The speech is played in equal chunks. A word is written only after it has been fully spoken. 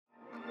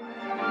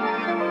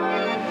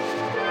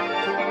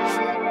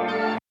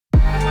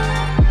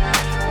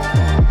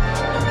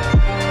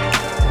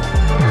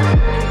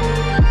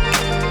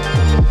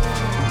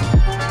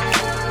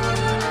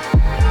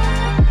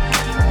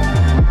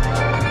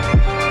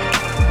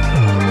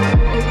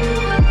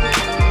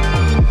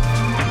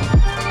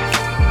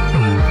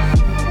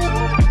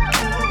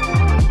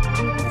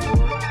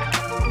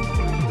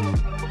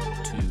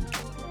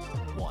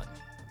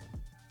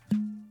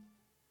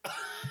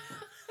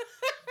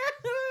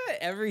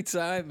Every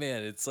time,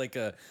 man, it's like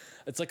a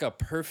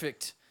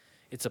perfect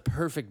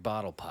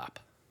bottle pop.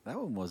 That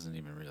one wasn't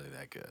even really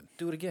that good.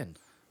 Do it again.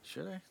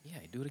 Should I? Yeah,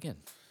 do it again.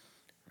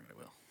 I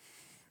will.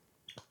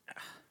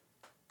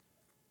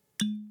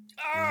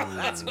 Oh,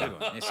 That's a good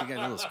one. Yes, you got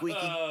a little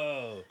squeaky.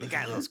 It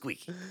got a little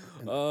squeaky.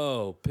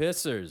 Oh,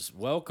 pissers!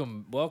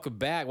 Welcome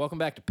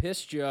back to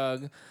Piss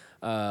Jug.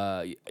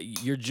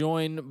 You're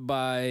joined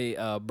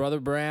by Brother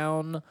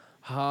Brown,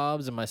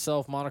 Hobbs, and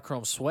myself,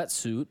 Monochrome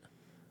Sweatsuit,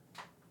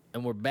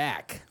 and we're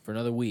back for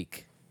another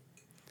week.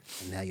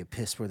 And now you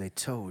pissed where they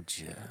told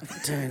you.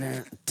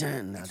 Dun,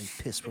 dun. Now they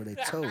pissed where they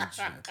told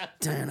you.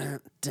 Dun,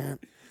 dun.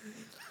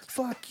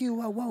 Fuck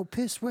you! I won't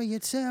piss where you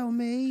tell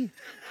me.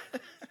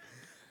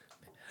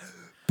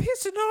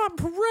 Pissing on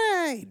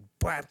parade.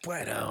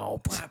 Pissing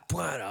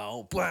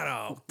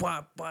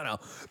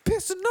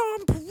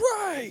on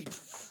parade.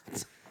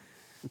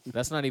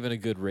 That's not even a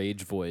good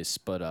rage voice,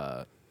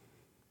 but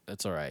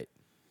that's all right.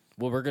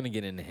 Well, we're gonna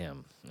get into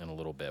him in a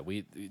little bit.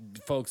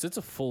 Folks, it's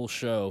a full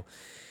show.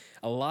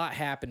 A lot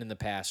happened in the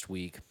past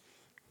week,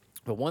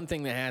 but one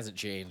thing that hasn't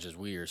changed is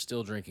we are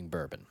still drinking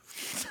bourbon.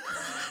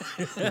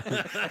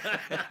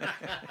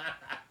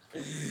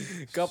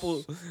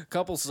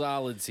 Couple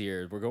solids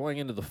here. We're going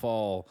into the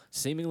fall,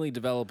 seemingly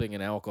developing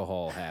an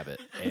alcohol habit,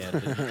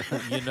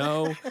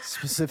 and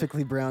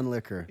Specifically brown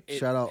liquor.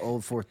 Shout out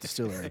Old Fourth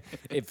Distillery.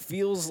 it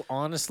feels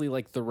honestly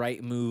like the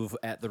right move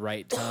at the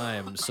right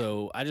time.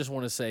 So I just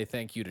want to say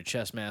thank you to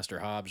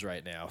Chessmaster Hobbs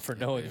right now for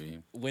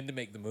knowing when to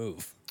make the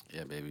move.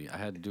 Yeah, baby. I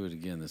had to do it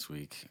again this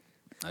week.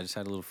 I just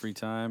had a little free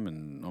time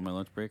and on my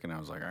lunch break, and I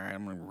was like, all right,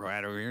 I'm going to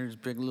ride over here and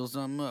just pick a little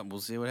something up.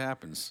 We'll see what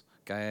happens.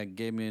 Guy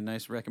gave me a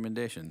nice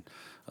recommendation.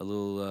 A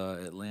little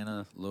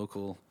Atlanta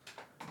local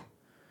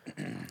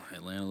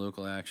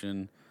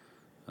action.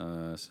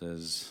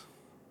 Says,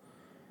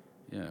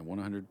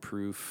 100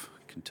 proof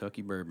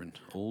Kentucky bourbon,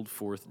 Old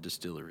Fourth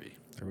Distillery.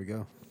 There we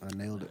go. I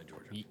nailed it.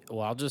 Georgia.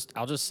 Well, I'll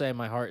just say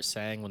my heart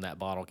sang when that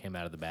bottle came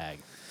out of the bag.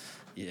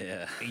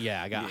 Yeah.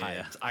 Yeah, I got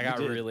hyped. I got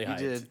really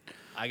hyped. You did.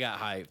 I got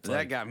hyped.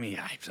 That got me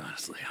hyped,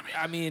 honestly.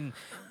 I mean,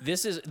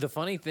 this is the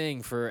funny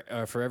thing for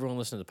everyone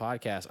listening to the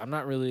podcast. I'm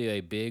not really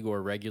a big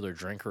or regular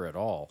drinker at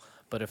all,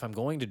 but if I'm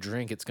going to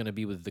drink, it's going to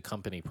be with the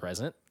company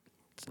present.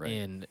 Right.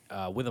 And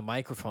with a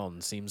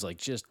microphone seems like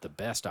just the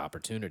best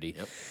opportunity.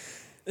 Yep.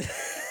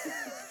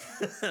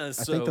 I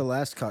think the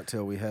last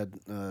cocktail we had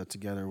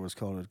together was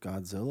called a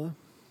Godzilla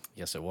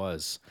Yes, it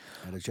was.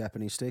 at a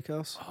Japanese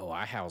steakhouse. Oh,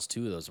 I housed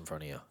 2 of those in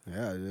front of you.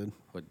 Yeah, I did.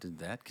 What did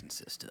that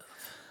consist of?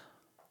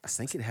 I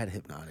think it had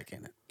Hypnotic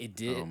in it. It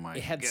did. Oh my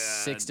it had God.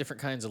 6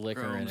 different kinds of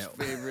liquor in Chrome's it.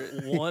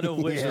 favorite. One of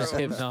which was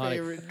Hypnotic.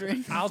 Favorite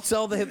drink. I'll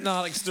tell the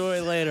Hypnotic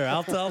story later.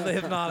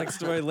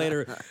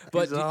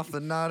 But He's off the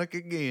Nautic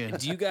again.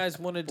 do you guys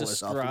want to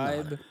it's off the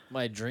describe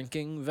my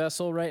drinking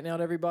vessel right now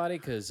to everybody?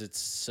 Because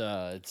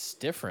it's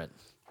different.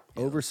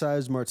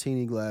 Oversized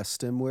martini glass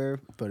stemware,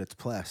 but it's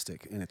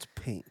plastic and it's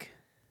pink,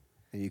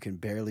 and you can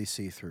barely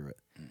see through it.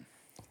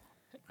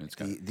 It's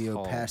got The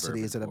tall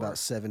opacity is at bourbon about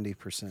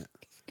 70%.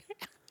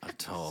 A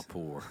tall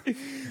pour.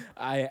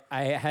 I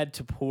had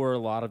to pour a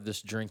lot of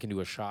this drink into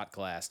a shot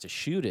glass to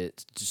shoot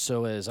it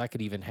so as I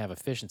could even have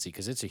efficiency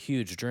because it's a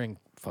huge drink,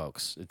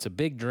 folks. It's a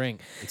big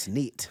drink. It's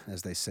neat,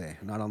 as they say,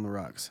 not on the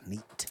rocks.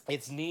 Neat.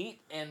 It's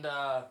neat, and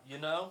Yeah,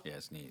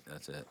 it's neat.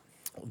 That's it.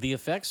 the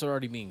effects are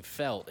already being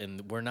felt,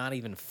 and we're not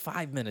even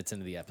 5 minutes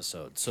into the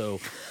episode. So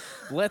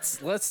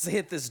let's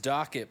hit this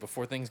docket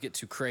before things get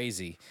too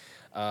crazy.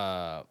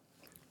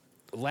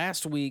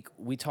 Last week,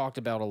 we talked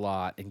about a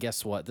lot, and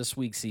guess what? This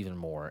week's even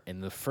more,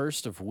 and the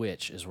first of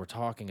which is we're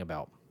talking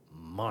about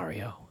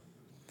Mario.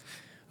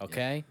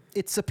 Okay?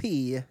 It's a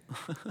P.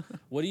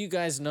 What do you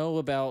guys know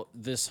about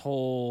this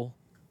whole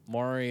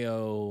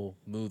Mario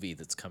movie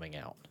that's coming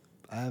out?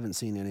 I haven't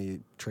seen any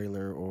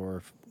trailer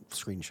or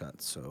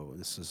screenshots, so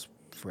this is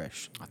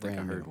fresh. I think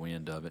I heard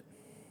wind of it.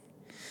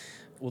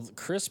 Well,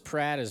 Chris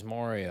Pratt is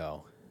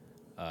Mario.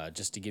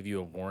 Just to give you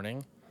a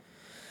warning,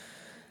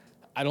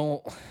 I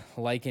don't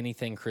like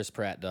anything Chris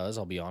Pratt does.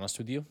 I'll be honest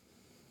with you.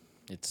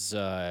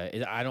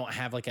 I don't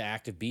have like an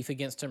active beef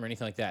against him or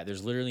anything like that.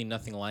 There's literally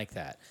nothing like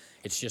that.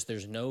 It's just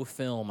there's no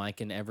film I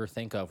can ever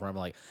think of where I'm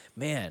like,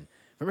 man,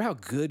 remember how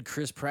good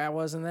Chris Pratt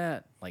was in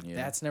that? Like,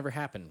 that's never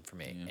happened for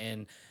me. Yeah.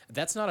 And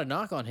that's not a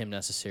knock on him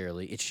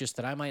necessarily. It's just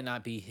that I might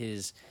not be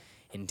his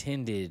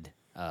intended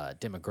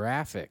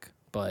demographic.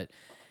 But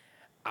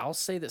I'll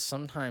say that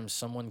sometimes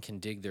someone can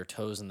dig their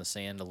toes in the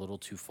sand a little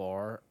too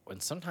far,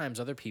 and sometimes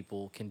other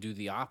people can do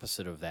the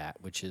opposite of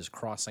that, which is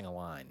crossing a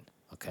line,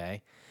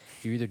 okay?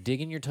 You're either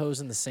digging your toes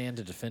in the sand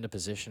to defend a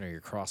position or you're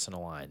crossing a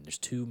line. There's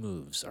 2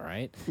 moves, all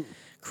right?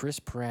 Chris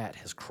Pratt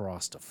has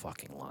crossed a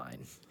fucking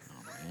line.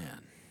 Oh, man.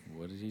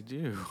 What did he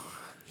do?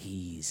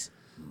 He's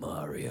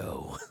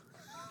Mario.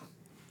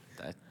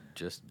 That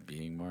just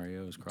being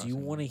Mario is crossing. Do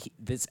you want to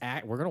this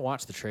act? We're gonna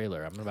watch the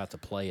trailer. I'm about to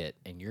play it,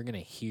 and you're gonna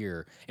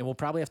hear. And we'll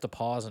probably have to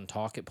pause and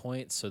talk at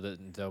points so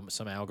that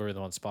some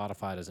algorithm on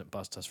Spotify doesn't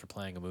bust us for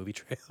playing a movie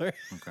trailer.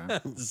 Okay.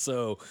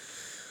 So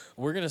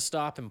we're gonna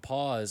stop and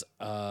pause.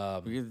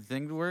 We get the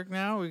thing to work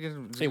now.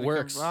 It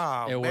works.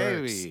 Oh, it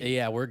baby. works.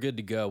 Yeah, we're good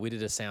to go. We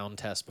did a sound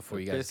test before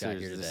you guys got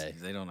here today.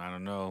 They don't. I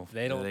don't know.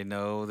 They don't- Do they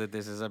know that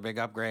this is a big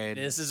upgrade.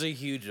 This is a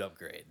huge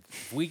upgrade.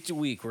 Week to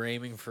week, we're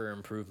aiming for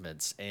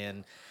improvements,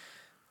 and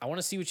I want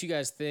to see what you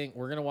guys think.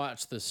 We're gonna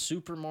watch the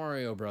Super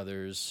Mario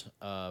Brothers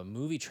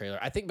movie trailer.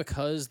 I think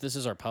because this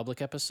is our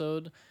public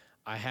episode,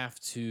 I'll have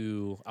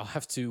to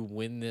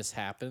when this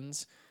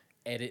happens,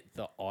 edit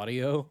the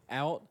audio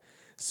out.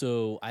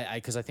 So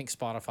because I think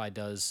Spotify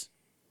does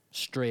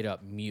straight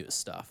up mute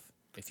stuff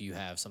if you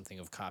have something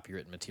of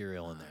copyrighted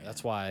material in there.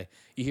 That's why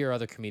you hear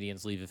other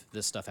comedians leave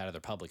this stuff out of their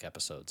public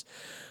episodes.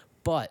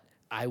 But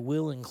I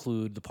will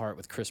include the part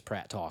with Chris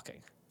Pratt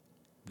talking.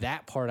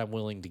 That part I'm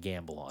willing to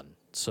gamble on.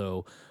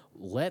 So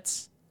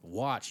let's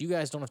watch. You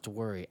guys don't have to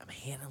worry. I'm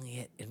handling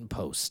it in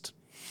post.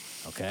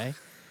 Okay?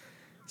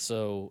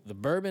 So the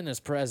bourbon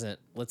is present.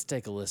 Let's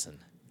take a listen.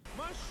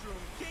 Mushroom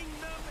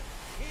Kingdom,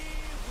 here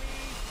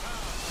we come.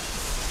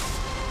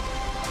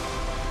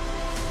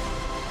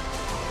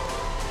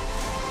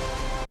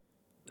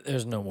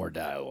 There's no more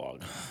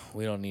dialogue.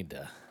 We don't need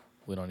to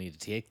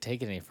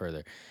take it any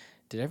further.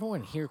 Did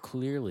everyone hear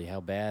clearly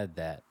how bad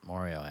that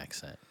Mario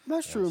accent?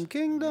 Mushroom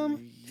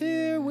Kingdom,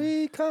 here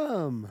we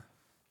come.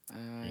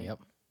 Yep.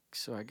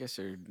 So I guess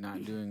they're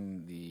not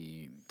doing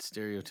the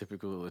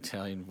stereotypical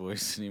Italian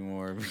voice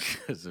anymore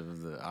because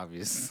of the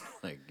obvious,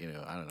 I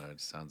don't know. It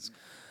sounds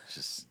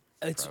just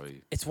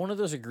probably. It's one of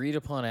those agreed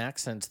upon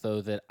accents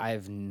though that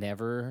I've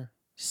never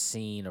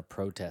seen a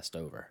protest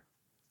over.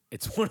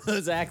 It's one of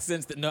those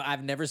accents that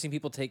I've never seen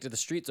people take to the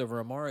streets over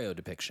a Mario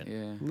depiction.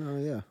 Yeah. No,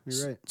 yeah,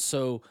 you're right.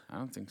 So I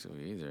don't think so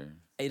either.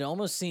 it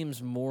almost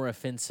seems more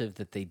offensive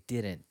that they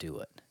didn't do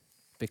it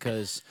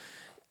because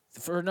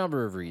for a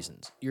number of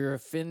reasons. You're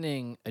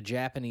offending a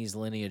Japanese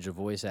lineage of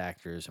voice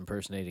actors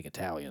impersonating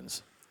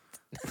Italians.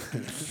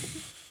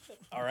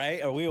 All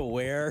right? Are we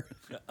aware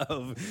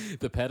of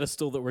the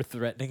pedestal that we're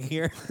threatening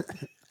here?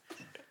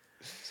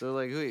 So,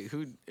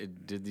 who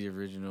did the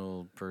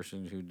original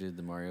person who did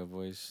the Mario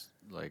voice?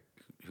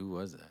 Who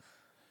was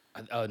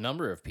that? A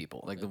number of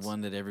people. The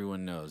one that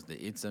everyone knows, the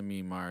It's a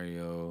Me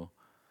Mario.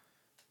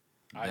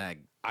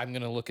 I'm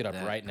going to look it up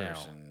right now.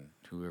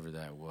 Whoever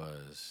that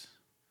was.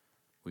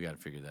 We got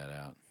to figure that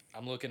out.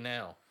 I'm looking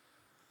now.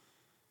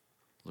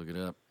 Look it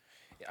up.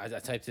 I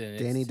typed it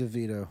in. Danny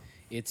DeVito.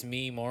 It's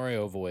me,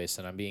 Mario voice,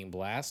 and I'm being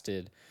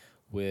blasted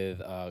with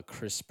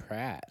Chris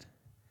Pratt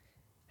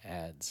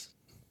ads.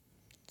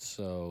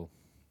 So,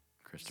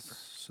 Christopher.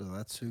 So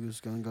that's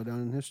who's going to go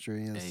down in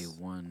history as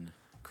A1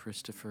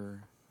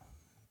 Christopher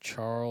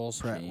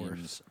Charles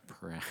James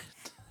Pratt.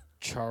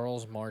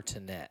 Charles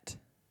Martinet.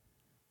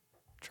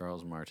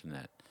 Charles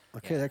Martinet.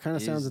 Okay, that kind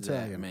of sounds Is that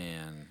Italian.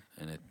 man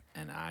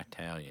an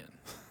Italian?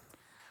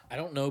 I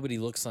don't know, but he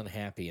looks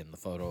unhappy in the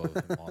photo of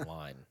him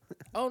online.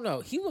 Oh no,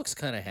 he looks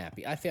kind of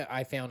happy.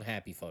 I found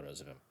happy photos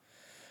of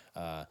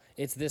him.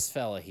 It's this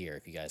fella here.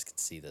 If you guys can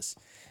see this,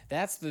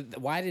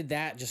 why did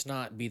that just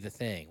not be the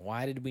thing?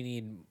 Why did we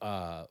need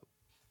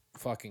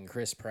fucking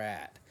Chris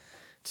Pratt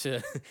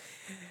to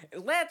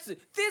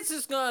this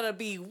is gonna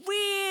be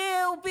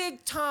real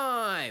big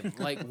time?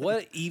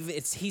 What even?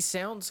 He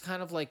sounds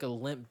kind of like a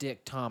limp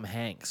dick Tom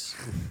Hanks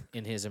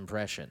in his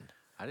impression.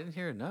 I didn't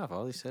hear enough.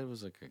 All he said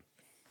was The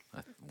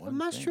one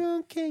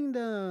Mushroom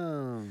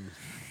Kingdom.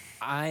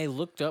 I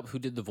looked up who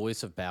did the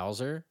voice of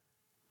Bowser.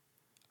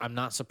 I'm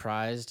not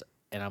surprised,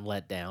 and I'm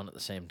let down at the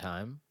same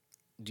time.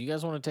 Do you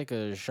guys want to take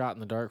a shot in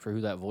the dark for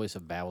who that voice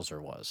of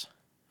Bowser was?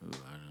 Ooh,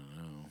 I don't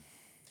know.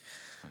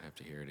 I'd have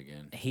to hear it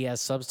again. He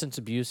has substance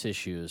abuse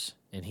issues,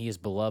 and he is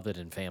beloved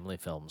in family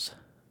films.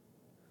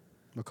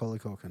 Macaulay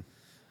Culkin.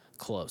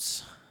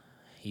 Close.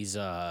 He's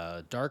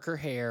darker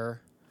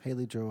hair,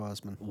 Haley Joel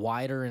Osment.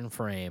 wider in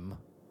frame,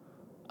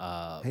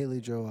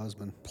 Haley Joel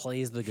Osment.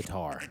 plays the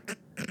guitar.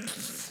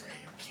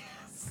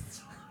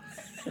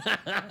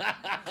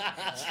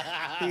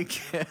 He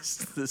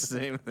guessed the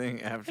same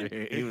thing after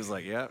he was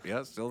like, "Yep,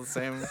 still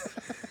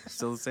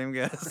the same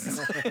guess."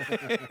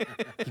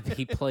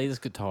 He plays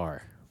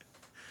guitar.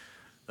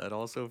 That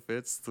also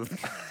fits the.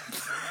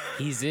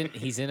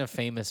 He's in a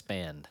famous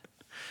band.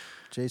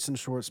 Jason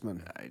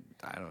Schwartzman.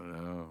 I don't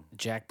know.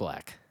 Jack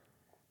Black.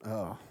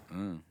 Oh.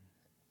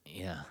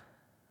 Yeah.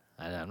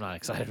 I'm not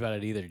excited about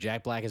it either.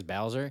 Jack Black is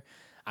Bowser.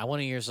 I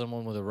want to hear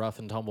someone with a rough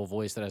and tumble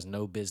voice that has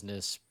no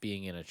business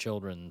being in a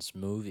children's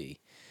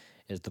movie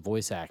as the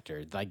voice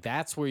actor.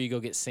 That's where you go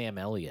get Sam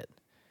Elliott.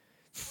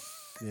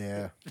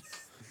 Yeah.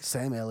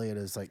 Sam Elliott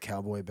as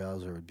Cowboy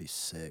Bowser would be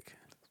sick.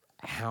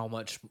 How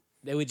much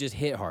they would just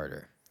hit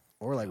harder.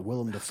 Or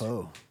Willem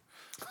Dafoe.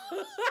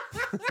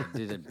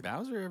 Did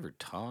Bowser ever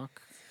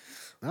talk?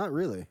 Not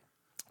really.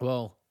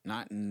 Well,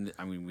 Not in.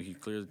 He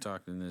clearly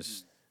talked in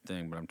this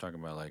thing, but I'm talking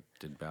about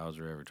did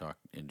Bowser ever talk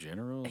in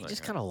general? he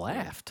just kind of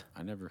laughed.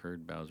 I never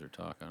heard Bowser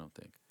talk. I don't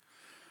think.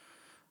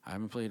 I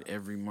haven't played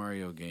every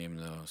Mario game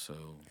though, so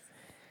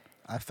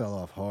I fell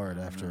off hard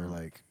after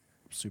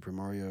Super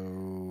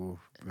Mario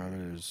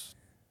Brothers.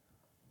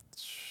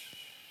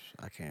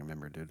 I can't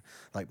remember, dude.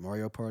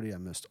 Mario Party, I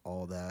missed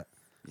all that.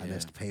 I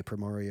missed Paper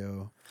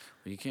Mario.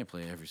 Well, you can't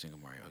play every single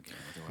Mario game.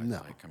 Otherwise,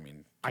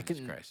 No.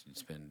 Jesus Christ, you'd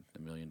spend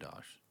 $1 million.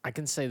 I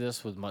can say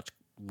this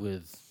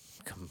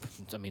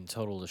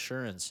total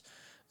assurance.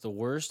 The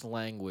worst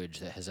language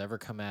that has ever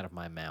come out of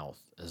my mouth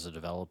as a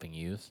developing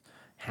youth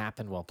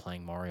happened while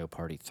playing Mario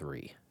Party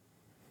 3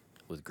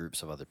 with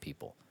groups of other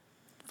people.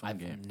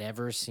 I've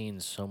never seen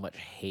so much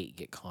hate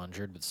get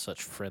conjured with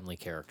such friendly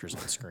characters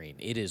on screen.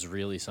 It is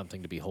really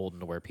something to behold,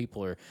 to where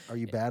people are... Are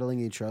you battling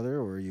each other,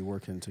 or are you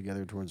working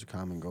together towards a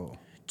common goal?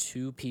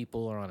 2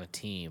 people are on a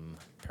team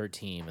per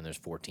team, and there's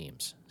 4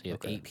 teams. So you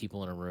have 8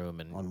 people in a room,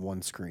 and on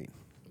one screen.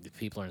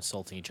 People are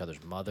insulting each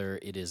other's mother.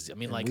 It is...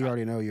 we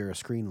already know you're a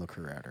screen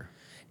looker at her.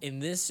 In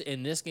this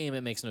game,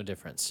 it makes no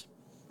difference.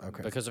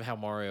 Okay. Because of how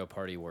Mario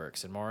Party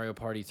works. In Mario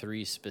Party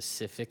 3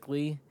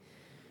 specifically,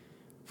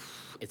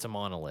 it's a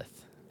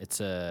monolith. It's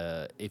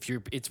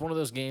one of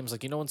those games,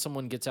 like, when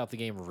someone gets out the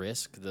game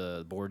Risk,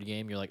 the board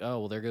game, you're like, oh,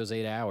 well, there goes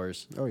 8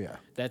 hours. Oh, yeah.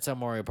 That's how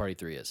Mario Party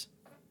 3 is.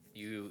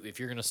 If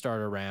you're going to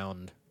start a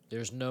round,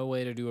 there's no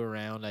way to do a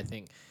round, I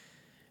think,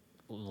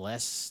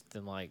 less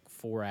than,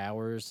 4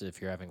 hours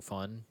if you're having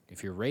fun.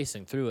 If you're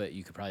racing through it,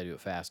 you could probably do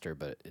it faster,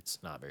 but it's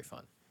not very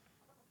fun.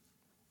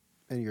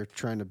 And you're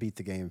trying to beat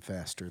the game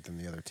faster than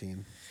the other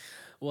team.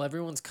 Well,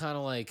 everyone's kind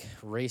of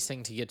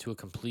racing to get to a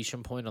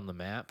completion point on the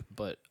map,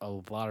 but a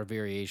lot of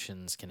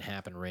variations can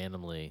happen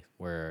randomly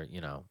where,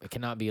 it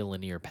cannot be a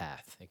linear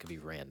path. It could be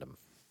random.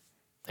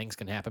 Things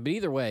can happen. But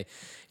either way,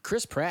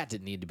 Chris Pratt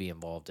didn't need to be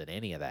involved in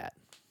any of that.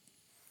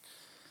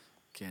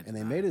 And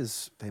they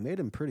made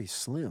him pretty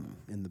slim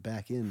in the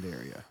back end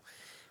area.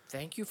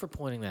 Thank you for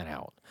pointing that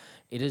out.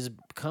 It has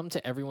come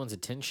to everyone's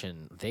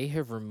attention. They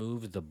have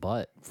removed the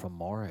butt from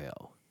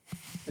Mario.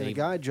 And a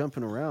guy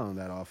jumping around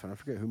that often, I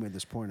forget who made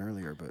this point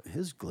earlier, but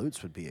his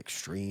glutes would be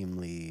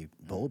extremely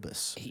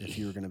bulbous if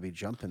you were going to be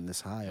jumping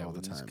this high all the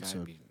time. This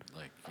guy So be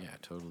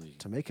totally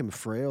to make him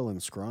frail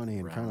and scrawny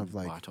and kind of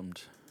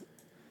bottomed.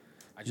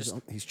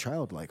 He's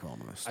childlike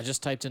almost. I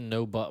just typed in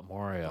no butt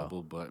Mario.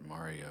 Double butt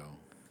Mario.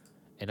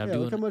 And I'm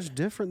doing... look how much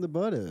different the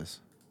butt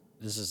is.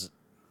 This is...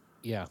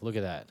 Yeah, look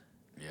at that.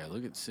 Yeah,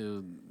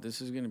 so this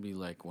is going to be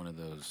like one of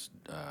those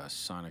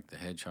Sonic the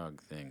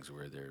Hedgehog things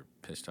where they're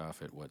pissed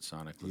off at what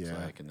Sonic looks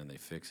like, and then they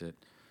fix it.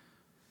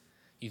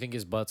 You think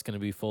his butt's going to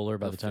be fuller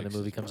by the time the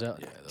movie comes out?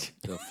 Yeah,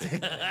 they'll fix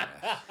it.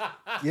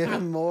 Give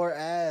him more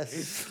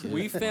ass.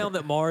 We found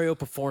that Mario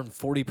performed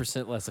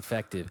 40% less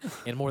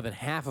effective in more than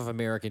half of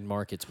American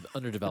markets with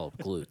underdeveloped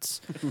glutes.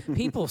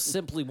 People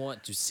simply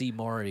want to see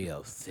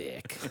Mario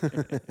thick.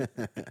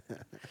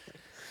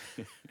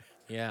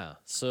 Yeah,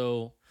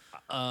 so...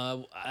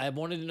 I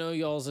wanted to know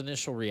y'all's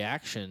initial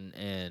reaction,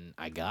 and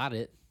I got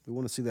it. We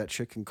want to see that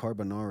chicken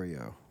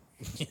carbonario.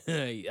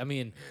 I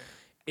mean,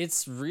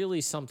 it's really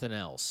something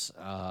else.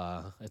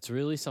 Yeah,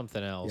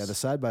 the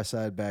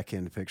side-by-side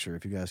back-end picture,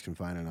 if you guys can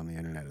find it on the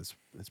internet,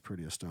 it's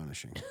pretty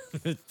astonishing.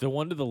 The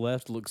one to the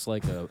left looks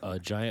like a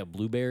giant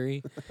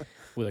blueberry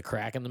with a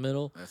crack in the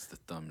middle. That's the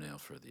thumbnail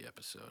for the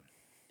episode.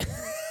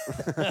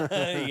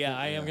 Yeah,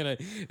 I am going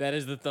to... That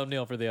is the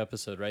thumbnail for the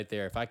episode right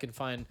there. If I can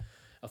find...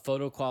 a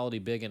photo quality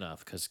big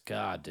enough, because,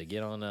 God, to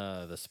get on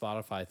the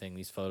Spotify thing,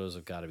 these photos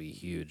have got to be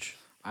huge.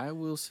 I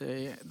will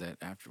say that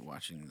after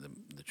watching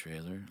the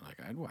trailer,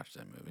 I'd watch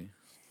that movie,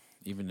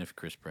 even if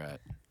Chris Pratt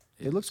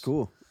It looks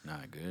cool.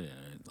 Not good in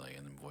it,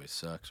 and the voice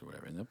sucks or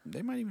whatever. And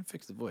they might even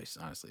fix the voice,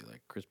 honestly.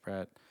 Chris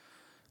Pratt,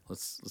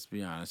 let's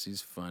be honest,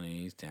 he's funny,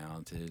 he's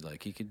talented.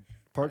 He could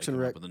Parks and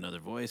come up Rec with another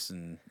voice,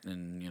 and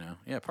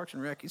Parks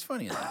and Rec, he's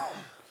funny in that.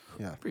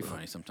 Yeah, pretty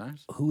funny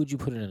sometimes. Who would you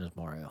put in as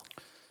Mario?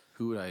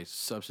 Who would I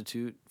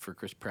substitute for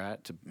Chris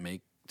Pratt to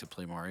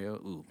play Mario?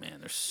 Ooh, man,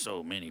 there's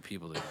so many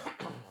people that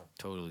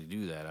totally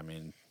do that. I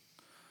mean,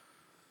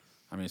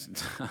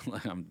 it's not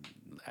like I'm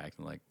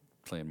acting like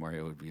playing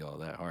Mario would be all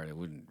that hard. It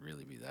wouldn't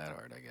really be that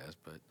hard, I guess.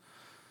 But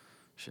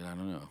shit, I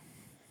don't know.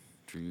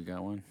 Drew, you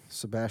got one?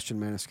 Sebastian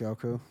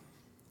Maniscalco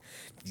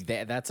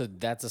That's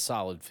a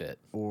solid fit.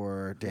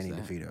 or Danny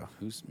DeVito.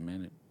 Who's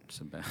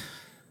Sebastian?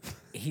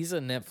 He's a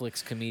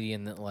Netflix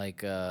comedian that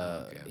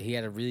Okay. he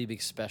had a really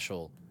big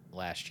special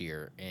last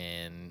year,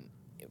 and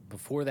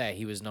before that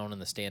he was known in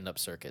the stand-up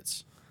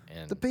circuits.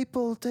 And The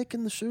people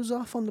taking the shoes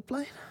off on the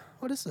plane?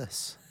 What is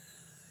this?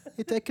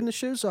 You taking the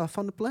shoes off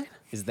on the plane?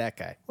 is that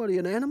guy? What are you,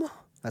 an animal?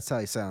 That's how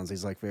he sounds.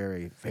 He's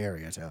very,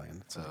 very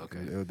Italian. So Oh, okay.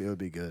 It would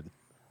be good.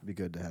 It'd be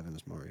good to have him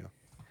as Mario.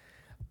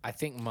 I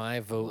think my I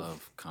vote.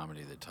 love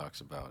comedy that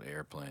talks about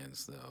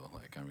airplanes, though.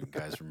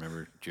 Guys,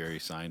 remember Jerry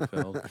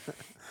Seinfeld?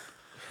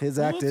 His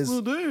act is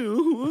deal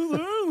with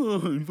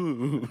airline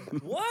food?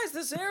 Why is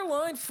this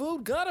airline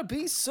food gotta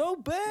be so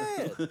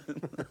bad?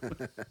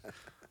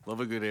 Love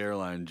a good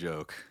airline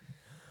joke.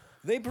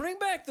 They bring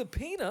back the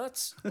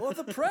peanuts or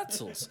the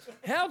pretzels.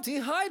 How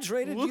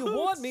dehydrated do you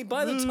want me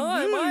by the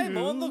time I'm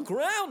on the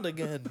ground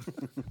again?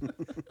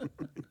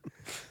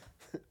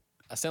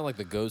 I sound like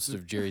the ghost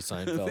of Jerry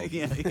Seinfeld.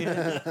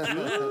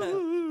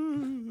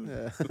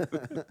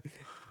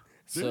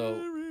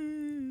 So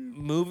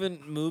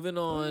moving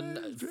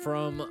on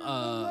from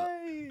are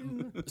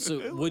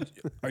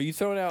you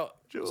throwing out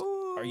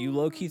Are you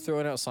low key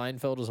throwing out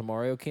Seinfeld as a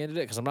Mario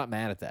candidate? Because I'm not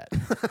mad at that.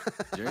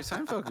 Jerry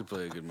Seinfeld could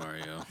play a good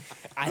Mario.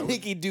 I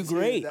think he'd do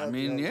great. I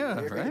mean, yeah,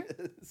 right?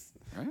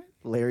 Right?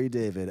 Larry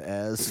David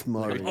as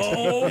Mario.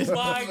 Oh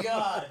my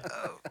god!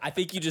 I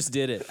think you just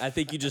did it. I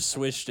think you just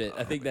switched it.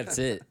 I think that's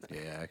it.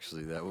 Yeah,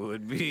 actually, that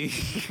would be.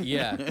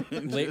 Yeah.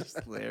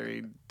 Just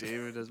Larry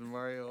David as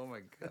Mario. Oh my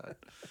god.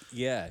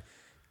 Yeah.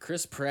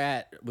 Chris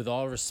Pratt, with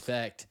all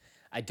respect,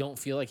 I don't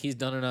feel like he's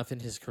done enough in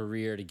his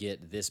career to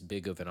get this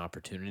big of an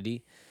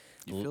opportunity.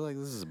 You feel like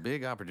this is a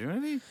big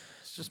opportunity?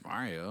 It's just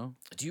Mario.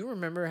 Do you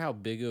remember how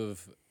big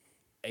of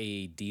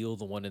a deal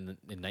the one in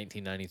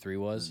 1993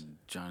 was?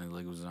 Johnny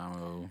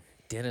Leguizamo.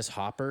 Dennis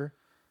Hopper.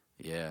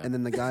 Yeah. And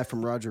then the guy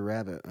from Roger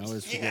Rabbit. I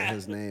always forget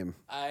his name.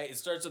 It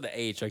starts with the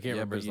H. I can't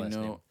remember but his last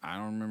name. I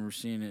don't remember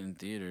seeing it in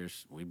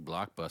theaters. We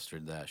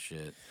blockbustered that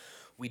shit.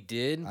 We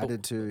did. I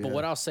did too, But yeah.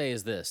 what I'll say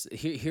is this.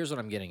 Here's what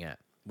I'm getting at.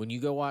 When you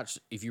go watch,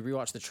 if you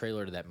rewatch the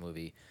trailer to that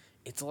movie,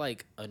 it's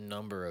like a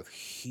number of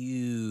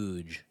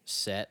huge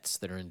sets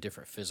that are in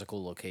different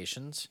physical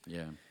locations.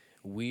 Yeah.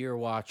 We are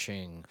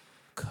watching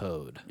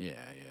Code. Yeah,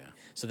 yeah.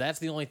 So that's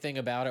the only thing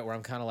about it where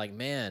I'm kind of like,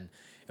 man,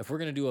 if we're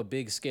going to do a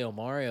big scale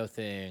Mario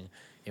thing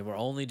and we're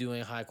only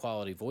doing high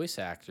quality voice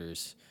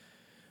actors,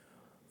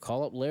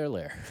 call up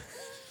Lair.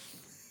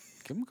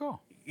 Give him a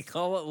call.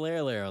 Call up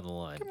Lair on the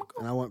line.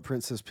 And I want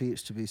Princess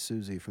Peach to be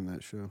Susie from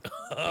that show.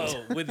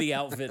 Oh, with the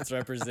outfits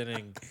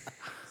representing.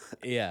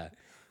 Yeah.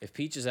 If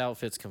Peach's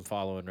outfits can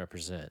follow and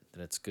represent,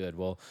 then it's good.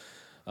 Well,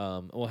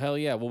 hell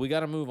yeah. Well, we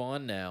got to move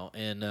on now,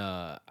 and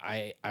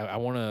I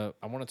want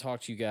to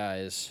talk to you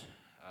guys.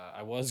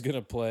 I was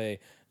gonna play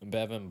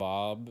Bev and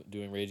Bob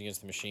doing Rage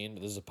Against the Machine,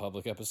 but this is a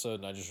public episode,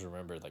 and I just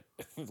remembered like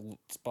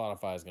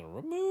Spotify is gonna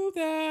remove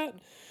that.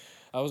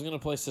 I was gonna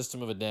play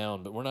System of a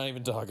Down, but we're not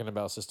even talking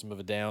about System of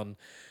a Down.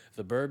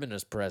 The bourbon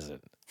is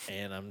present,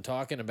 and I'm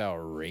talking about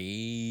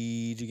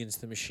Rage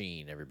Against the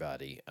Machine.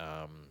 Everybody,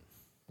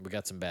 we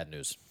got some bad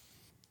news.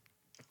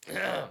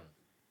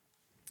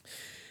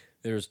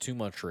 There's too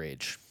much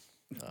rage.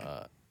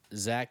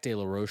 Zach De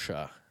La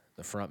Rocha,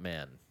 the front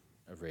man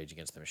of Rage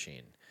Against the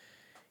Machine,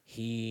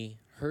 he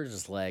hurt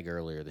his leg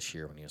earlier this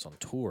year when he was on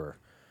tour,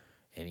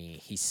 and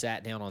he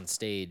sat down on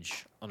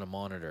stage on a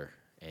monitor,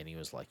 and he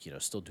was like,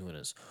 still doing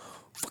his,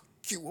 fuck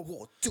you, I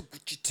won't do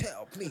what you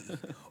tell me.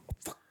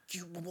 Fuck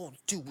you, I won't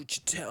do what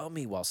you tell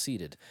me, while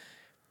seated.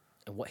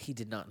 And what he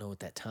did not know at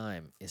that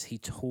time is he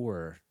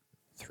tore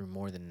through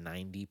more than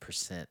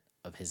 90%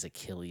 of his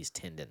Achilles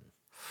tendon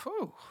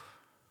Whew.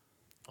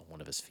 on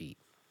one of his feet.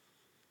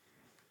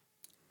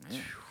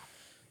 Man.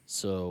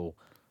 So,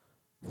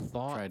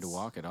 thoughts. Tried to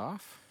walk it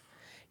off?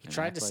 He and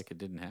tried act to like it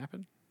didn't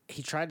happen?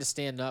 He tried to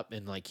stand up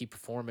and like keep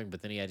performing,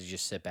 but then he had to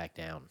just sit back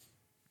down.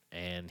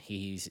 And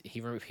he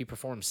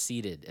performed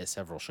seated at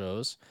several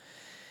shows.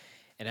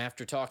 And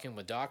after talking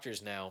with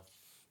doctors now,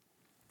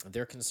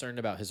 they're concerned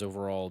about his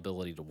overall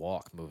ability to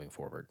walk moving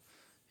forward.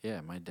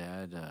 Yeah, my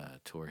dad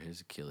tore his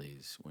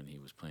Achilles when he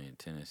was playing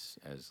tennis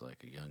as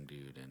like a young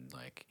dude, and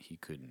like he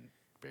couldn't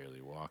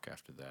barely walk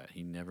after that.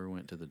 He never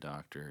went to the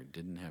doctor,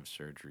 didn't have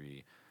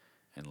surgery,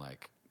 and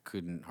like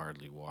couldn't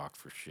hardly walk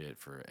for shit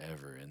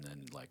forever. And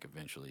then like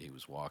eventually he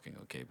was walking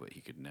okay, but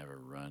he could never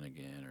run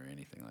again or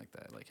anything like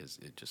that. Like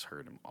it just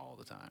hurt him all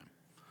the time.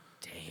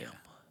 Damn.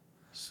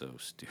 So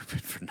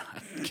stupid for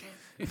not.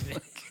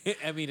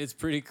 I mean, it's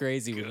pretty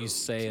crazy when you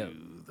say to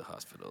it. the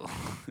hospital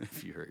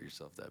if you hurt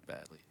yourself that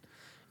badly.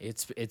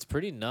 It's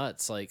pretty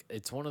nuts. Like,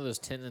 it's one of those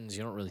tendons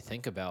you don't really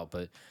think about.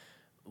 But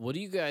what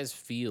do you guys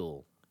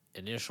feel?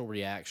 Initial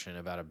reaction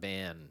about a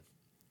band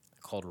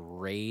called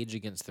Rage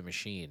Against the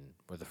Machine,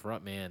 where the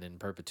front man in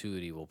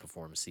perpetuity will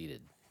perform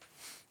seated.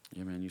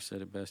 Yeah, man, you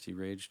said it best. He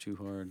raged too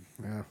hard.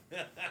 Yeah.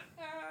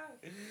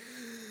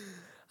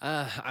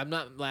 I'm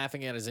not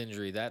laughing at his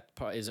injury. That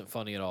part isn't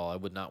funny at all. I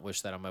would not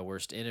wish that on my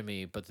worst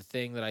enemy. But the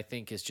thing that I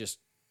think is just,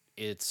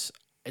 it's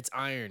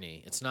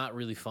irony. It's not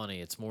really funny.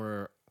 It's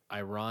more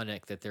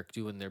ironic that they're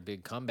doing their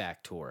big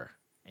comeback tour,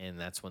 and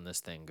that's when this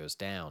thing goes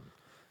down.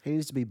 He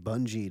needs to be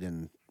bungeed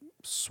and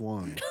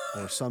swung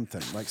or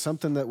something. Like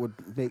something that would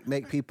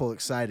make people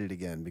excited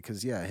again.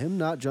 Because, yeah, him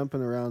not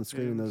jumping around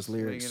screaming those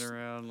lyrics. Swinging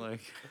around like...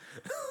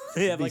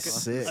 They have be like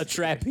sick. a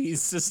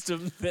trapeze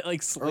system that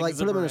like Or slings like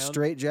put him in a around.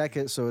 straight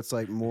jacket so it's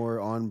like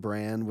more on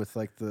brand with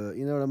like the,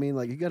 you know what I mean?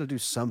 Like you got to do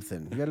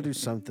something. You got to do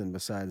something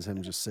besides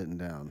him just sitting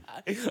down.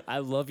 I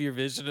love your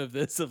vision of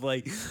this of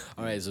like,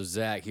 all right, so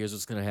Zach, here's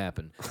what's going to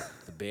happen.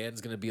 The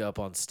band's going to be up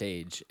on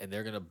stage, and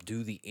they're going to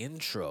do the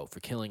intro for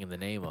Killing in the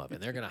Name Of,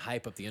 and they're going to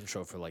hype up the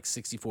intro for like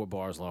 64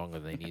 bars longer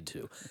than they need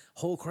to.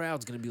 Whole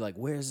crowd's going to be like,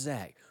 where's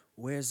Zach?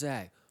 Where's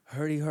Zach?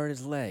 He hurt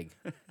his leg.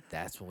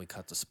 That's when we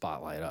cut the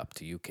spotlight up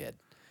to you, kid.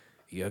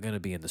 you're gonna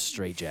be in the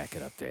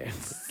straitjacket up there.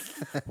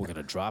 We're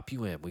gonna drop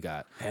you in. We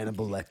got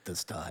Hannibal Lecter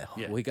style.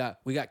 Yeah. we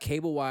got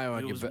cable wire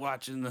on You your was back.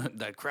 watching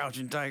that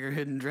Crouching Tiger,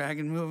 Hidden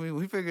Dragon movie.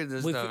 We figured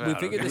this We, stuff we out.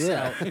 figured okay? this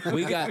out.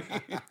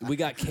 We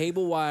got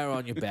cable wire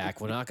on your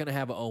back. We're not gonna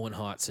have an Owen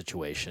Hart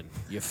situation.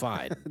 You're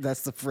fine.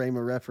 That's the frame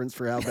of reference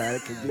for how bad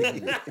it could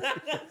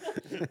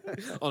be.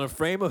 On a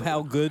frame of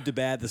how good to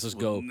bad this is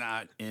Will go.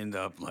 not end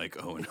up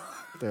like Owen.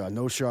 There are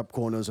no sharp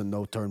corners and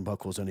no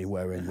turnbuckles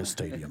anywhere in this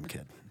stadium,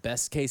 kid.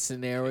 Best case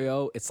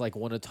scenario, it's like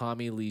one of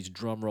Tommy Lee's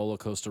drum roller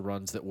coaster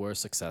runs that were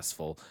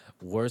successful.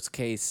 Worst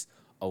case,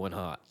 Owen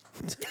Hart.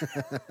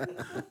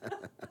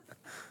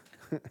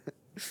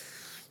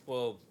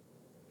 Well,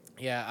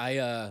 yeah,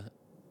 I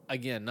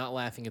again, not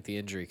laughing at the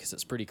injury because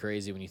it's pretty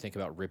crazy when you think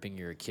about ripping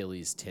your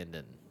Achilles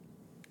tendon.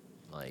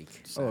 Like,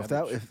 Oh,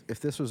 if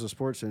this was a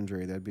sports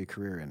injury, that'd be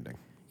career ending.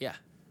 yeah.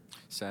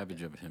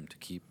 Savage of him to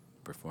keep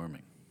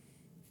performing.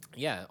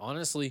 Yeah,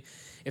 honestly,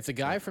 if the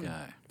guy Good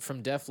guy.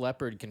 from Def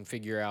Leppard can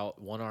figure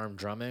out one-arm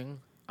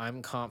drumming,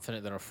 I'm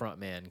confident that a front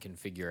man can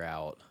figure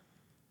out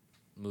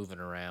moving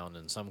around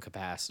in some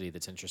capacity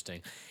that's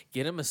interesting.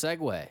 Get him a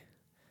Segway.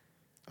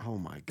 Oh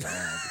my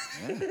God.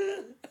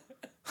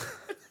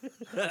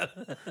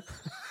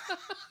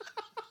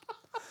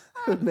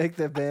 Would make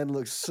that band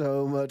look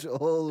so much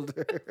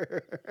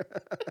older.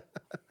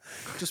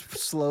 Just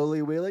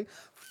slowly wheeling.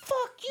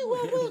 Fuck you!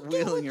 I will do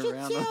Wheeling what you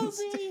around tell on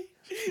stage. me.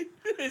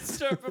 They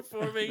start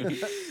performing.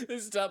 They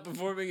stop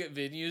performing at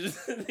venues.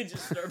 They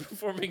just start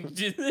performing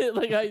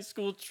like high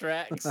school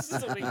tracks,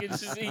 so he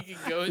can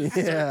go in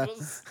Yeah.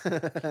 circles.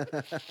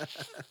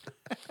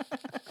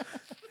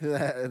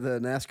 The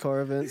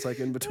NASCAR events, like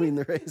in between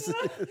the races.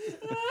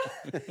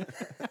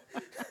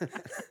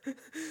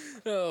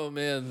 Oh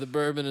man, the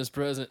bourbon is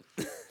present.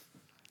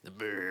 The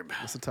Burb.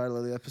 What's the title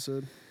of the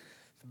episode?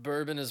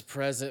 Bourbon is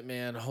present,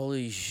 man.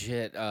 Holy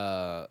shit.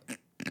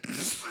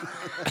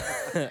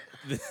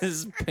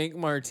 This pink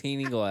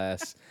martini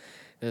glass,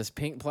 this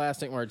pink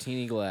plastic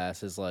martini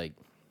glass is like,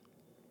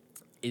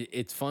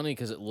 it's funny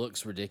because it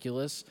looks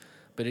ridiculous,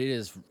 but it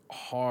is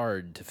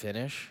hard to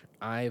finish.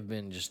 I've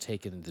been just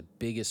taking the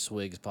biggest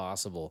swigs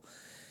possible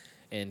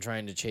and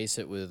trying to chase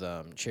it with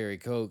cherry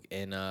Coke.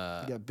 And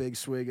You got big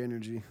swig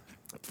energy.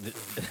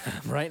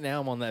 right now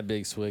I'm on that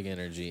big swig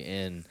energy,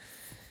 and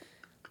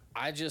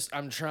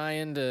I'm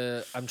trying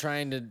to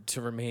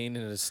remain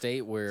in a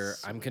state where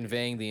I'm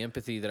conveying the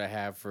empathy that I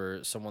have for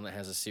someone that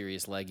has a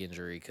serious leg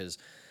injury, because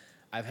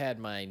I've had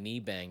my knee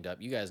banged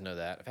up. You guys know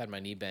that. I've had my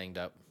knee banged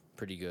up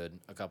pretty good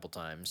a couple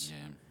times.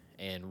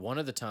 Yeah. And one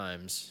of the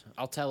times,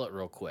 I'll tell it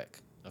real quick,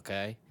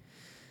 okay?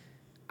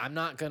 I'm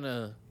not going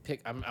to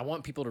pick... I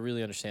want people to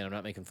really understand I'm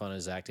not making fun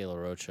of Zach De La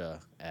Rocha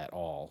at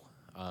all.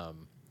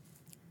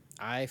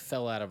 I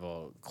fell out of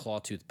a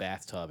claw-tooth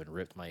bathtub and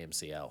ripped my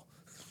MCL.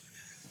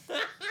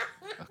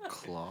 A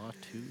claw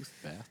tooth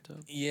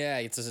bathtub? Yeah,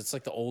 it's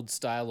like the old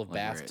style of Like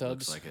where bathtubs. It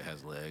looks like it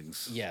has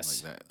legs.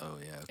 Yes. Like that. Oh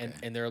yeah. Okay.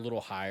 and they're a little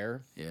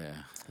higher yeah.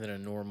 than a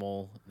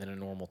normal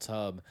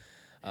tub.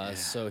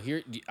 So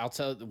here I'll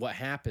tell you what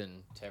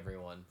happened to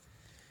everyone.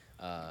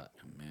 A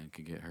man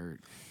could get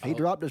hurt. He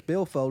dropped his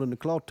billfold in the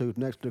claw tooth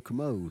next to the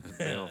commode.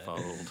 Bell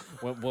fold.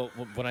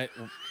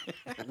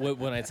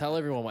 When I tell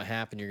everyone what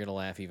happened, you're gonna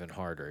laugh even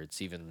harder.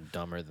 It's even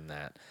dumber than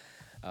that.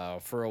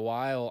 For a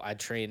while, I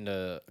trained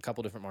a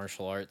couple different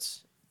martial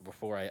arts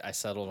before I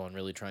settled on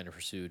really trying to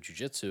pursue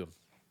jiu-jitsu.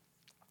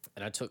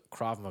 And I took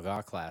Krav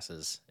Maga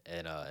classes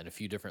in a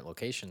few different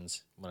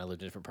locations when I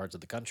lived in different parts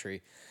of the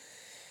country.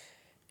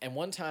 And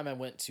one time I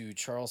went to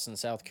Charleston,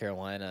 South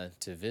Carolina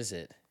to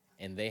visit,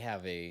 and they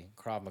have a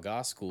Krav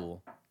Maga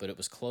school, but it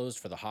was closed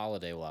for the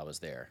holiday while I was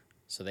there.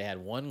 So they had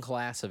one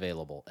class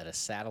available at a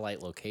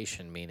satellite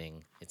location,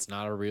 meaning it's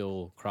not a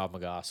real Krav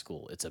Maga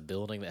school. It's a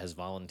building that has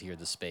volunteered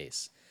the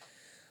space.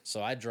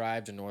 So I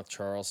drive to North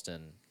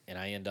Charleston, and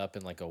I end up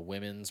in like a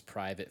women's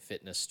private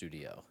fitness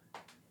studio.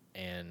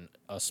 And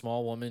a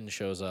small woman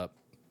shows up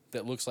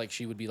that looks like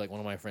she would be like one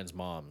of my friend's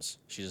moms.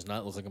 She does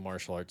not look like a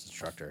martial arts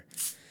instructor.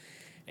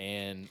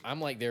 And I'm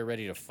like there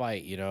ready to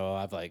fight, you know.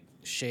 I've like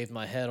shaved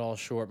my head all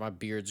short. My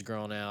beard's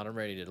grown out. I'm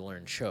ready to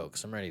learn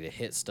chokes. I'm ready to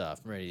hit stuff.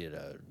 I'm ready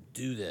to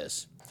do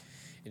this.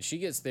 And she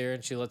gets there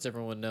and she lets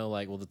everyone know,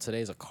 like, well,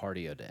 today's a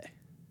cardio day.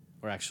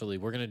 We're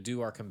going to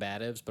do our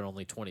combatives, but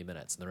only 20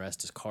 minutes, and the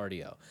rest is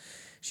cardio.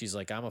 She's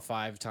like, I'm a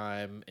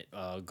 5-time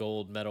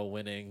gold medal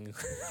winning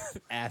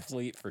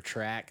athlete for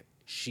track.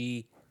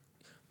 She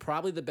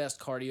probably the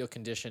best cardio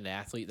conditioned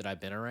athlete that I've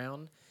been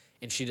around,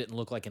 and she didn't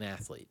look like an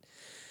athlete.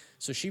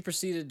 So she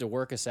proceeded to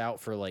work us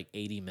out for like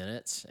 80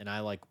 minutes, and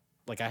I I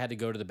had to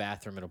go to the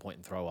bathroom at a point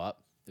and throw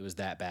up. It was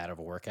that bad of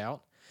a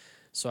workout.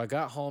 So I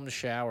got home to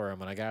shower, and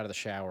when I got out of the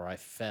shower, I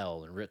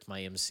fell and ripped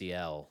my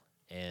MCL.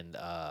 And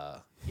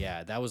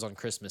yeah, that was on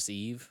Christmas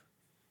Eve,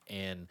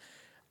 and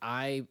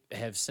I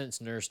have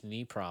since nursed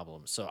knee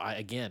problems. So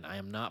I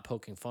am not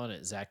poking fun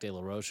at Zach De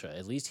La Rocha.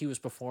 At least he was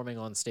performing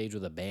on stage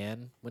with a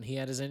band when he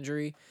had his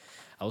injury.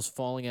 I was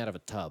falling out of a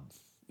tub.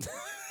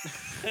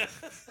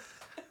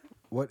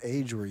 What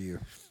age were you?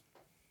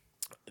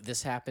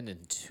 This happened in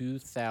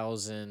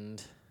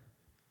 2000.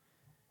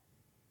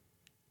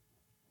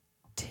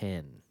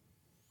 2010.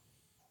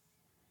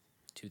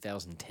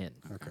 2010.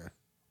 Okay.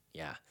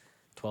 Yeah,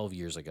 12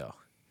 years ago.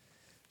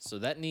 So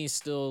that knee's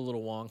still a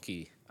little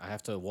wonky. I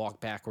have to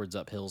walk backwards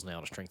up hills now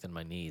to strengthen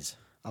my knees.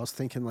 I was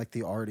thinking like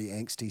the already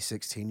angsty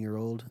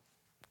 16-year-old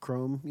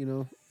Chrome, you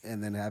know,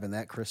 and then having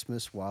that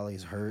Christmas while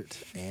he's hurt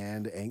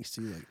and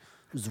angsty. Like,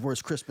 it was the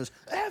worst Christmas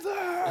ever.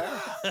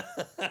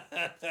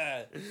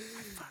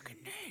 Fucking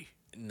knee.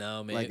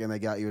 No, man. Like, and they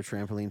got you a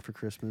trampoline for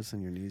Christmas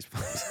and your knees.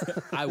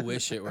 I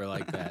wish it were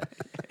like that.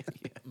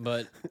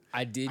 But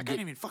I did Can't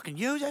even fucking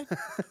use it.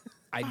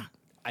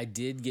 I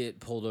did get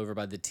pulled over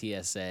by the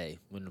TSA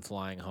when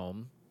flying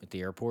home at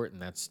the airport,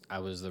 and I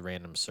was the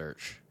random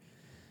search.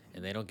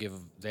 And they don't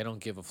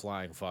give a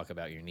flying fuck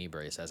about your knee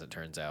brace, as it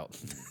turns out.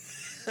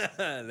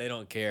 They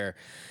don't care.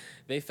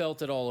 They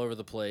felt it all over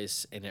the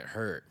place, and it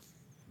hurt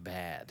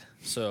bad.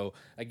 So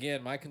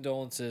again, my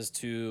condolences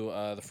to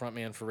the front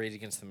man for Rage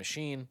Against the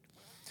Machine.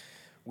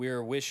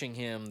 We're wishing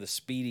him the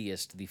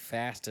speediest, the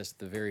fastest,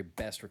 the very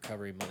best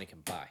recovery money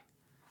can buy.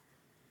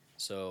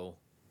 So,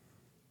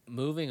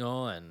 moving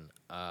on,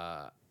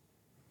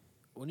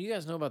 what do you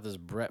guys know about this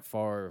Brett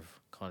Favre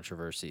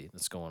controversy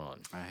that's going on?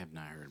 I have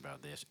not heard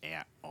about this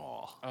at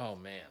all. Oh,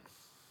 man.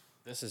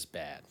 This is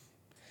bad.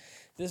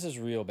 This is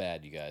real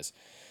bad, you guys.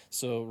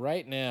 So,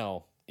 right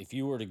now, if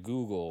you were to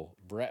Google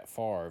Brett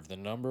Favre, the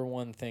number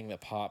one thing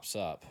that pops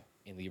up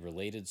in the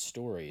related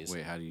stories...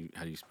 Wait, how do you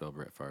spell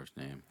Brett Favre's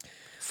name?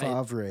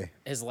 Favre.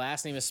 His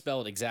last name is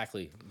spelled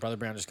exactly. Brother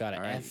Brown just got it.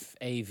 All right.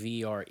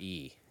 Favre. All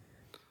right.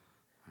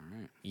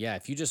 Yeah,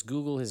 if you just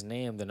Google his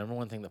name, the number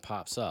one thing that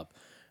pops up,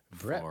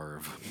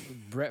 Favre.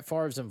 Brett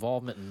Favre's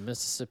involvement in the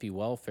Mississippi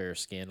welfare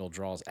scandal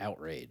draws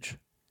outrage.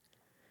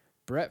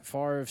 Brett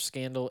Favre's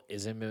scandal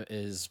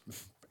is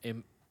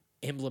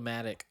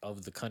emblematic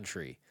of the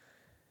country.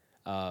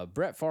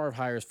 Brett Favre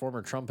hires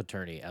former Trump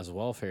attorney as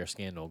welfare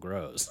scandal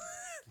grows.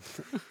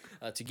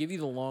 To give you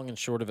the long and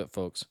short of it,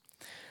 folks,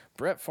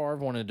 Brett Favre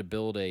wanted to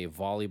build a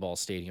volleyball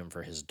stadium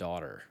for his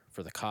daughter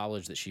for the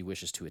college that she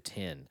wishes to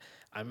attend.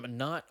 I'm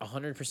not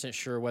 100%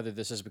 sure whether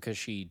this is because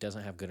she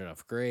doesn't have good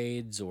enough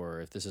grades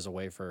or if this is a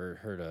way for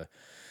her to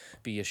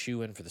be a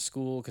shoe-in for the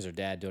school because her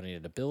dad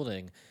donated a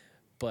building,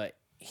 but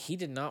he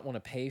did not want to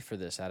pay for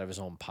this out of his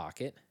own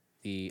pocket.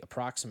 The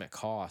approximate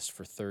cost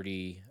for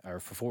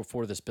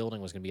for this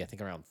building was going to be, I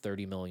think, around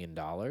 $30 million.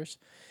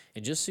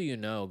 And just so you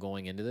know,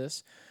 going into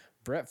this,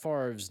 Brett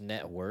Favre's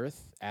net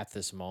worth at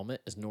this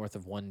moment is north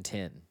of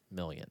 110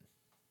 million.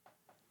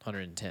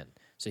 110.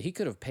 So he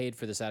could have paid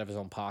for this out of his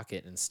own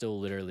pocket and still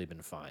literally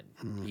been fine.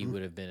 Mm-hmm. He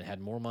would have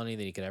had more money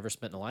than he could ever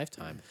spend in a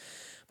lifetime.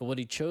 But what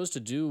he chose to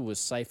do was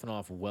siphon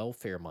off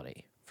welfare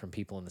money from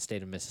people in the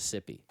state of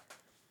Mississippi.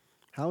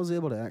 How was he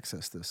able to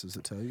access this? Does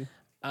it tell you?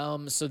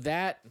 So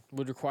that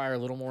would require a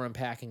little more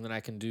unpacking than I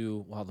can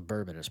do while the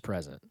bourbon is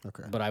present.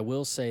 Okay. But I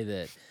will say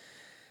that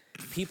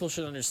people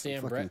should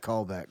understand Fucking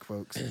callback,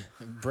 folks.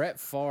 Brett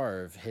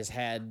Favre has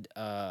had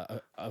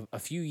a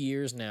few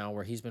years now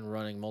where he's been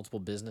running multiple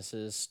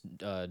businesses,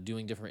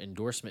 doing different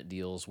endorsement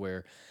deals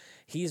where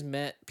he's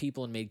met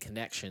people and made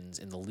connections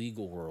in the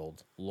legal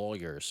world,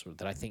 lawyers,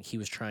 that I think he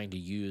was trying to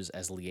use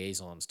as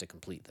liaisons to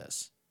complete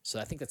this. So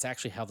I think that's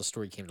actually how the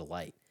story came to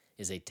light,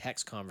 is a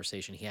text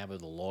conversation he had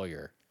with a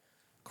lawyer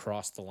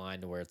crossed the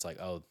line to where it's like,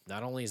 oh,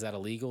 not only is that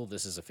illegal,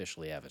 this is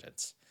officially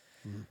evidence.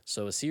 Mm-hmm.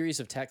 So a series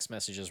of text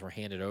messages were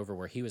handed over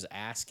where he was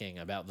asking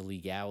about the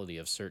legality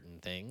of certain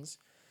things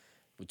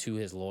to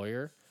his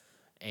lawyer,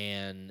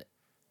 and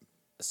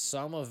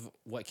some of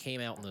what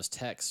came out in those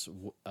texts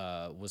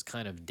was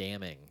kind of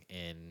damning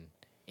and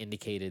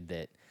indicated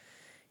that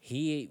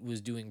he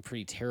was doing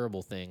pretty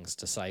terrible things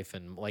to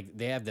siphon. Like,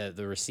 they have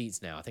the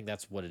receipts now. I think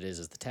that's what it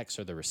is the texts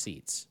are the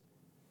receipts.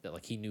 That,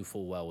 like, he knew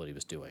full well what he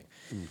was doing.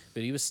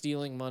 But he was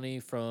stealing money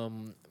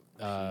from...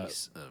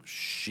 piece of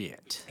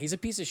shit. He's a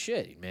piece of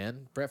shit,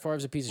 man. Brett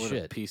Favre's a piece of shit.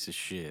 What a piece of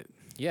shit.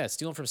 Yeah,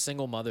 stealing from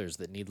single mothers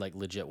that need, like,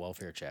 legit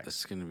welfare checks. This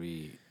is going to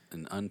be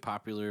an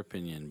unpopular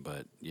opinion,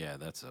 but yeah,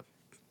 that's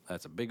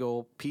a big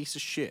old piece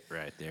of shit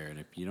right there. And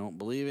if you don't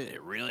believe it,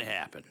 it really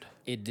happened.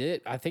 It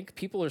did. I think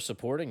people are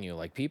supporting you.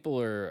 Like,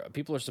 people are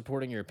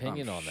supporting your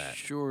opinion on that.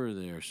 Sure,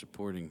 they're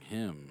supporting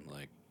him,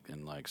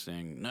 and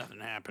saying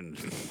nothing happened.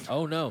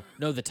 Oh no,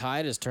 the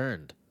tide has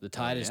turned. The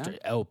tide is turned.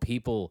 Oh,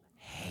 people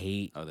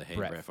hate. Oh, they hate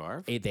Brett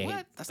Favre.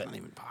 What? That's not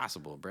even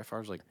possible. Brett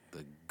Favre's like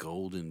the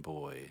golden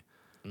boy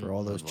for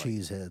all those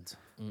cheese heads.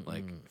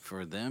 Like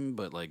for them,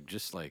 but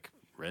just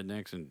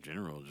rednecks in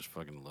general, just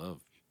fucking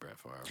love Brett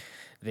Favre.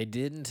 They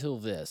did until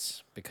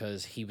this,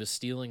 because he was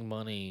stealing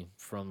money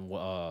from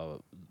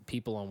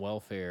people on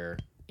welfare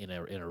in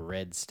a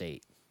red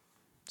state,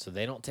 so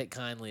they don't take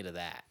kindly to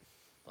that.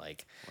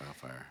 Like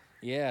welfare.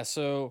 Yeah,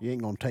 so you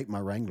ain't gonna take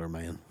my Wrangler,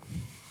 man.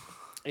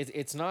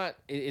 It's not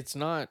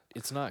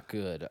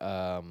good.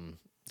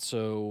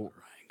 So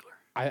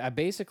Wrangler. I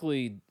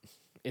basically,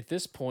 at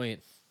this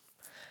point,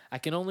 I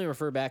can only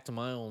refer back to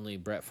my only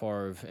Brett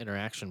Favre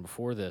interaction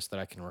before this that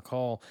I can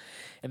recall,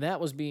 and that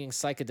was being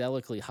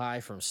psychedelically high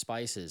from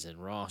spices in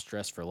Ross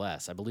Dress for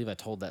Less. I believe I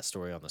told that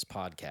story on this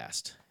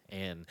podcast,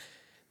 and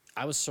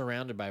I was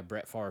surrounded by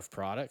Brett Favre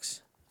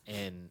products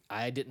And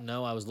I didn't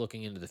know I was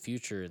looking into the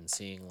future and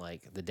seeing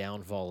like the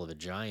downfall of a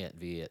giant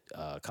via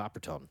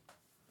Coppertone.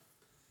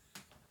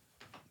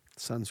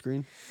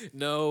 Sunscreen.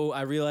 No,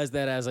 I realized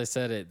that as I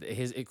said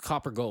it.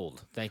 Copper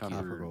Gold. Thank you.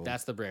 Copper Gold.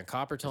 That's the brand.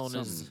 Coppertone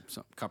is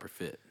Some copper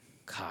fit.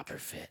 Copper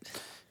Fit.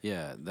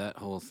 Yeah, that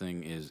whole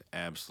thing is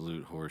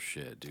absolute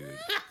horseshit, dude.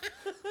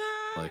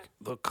 Like,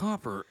 the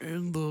copper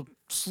in the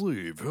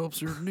sleeve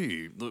helps your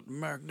knee. The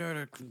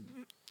magnetic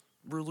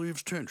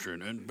relieves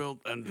tension and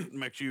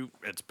makes you.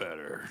 It's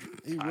better.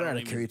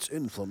 Eradicates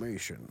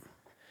inflammation.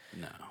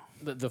 No.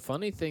 The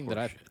funny thing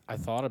that I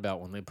thought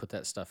about when they put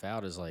that stuff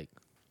out is like,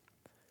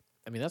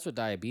 I mean, that's what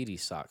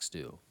diabetes socks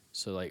do.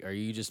 So, like, are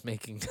you just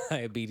making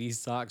diabetes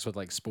socks with,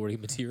 like, sporty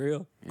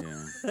material?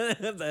 Yeah.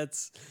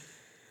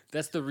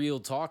 That's the real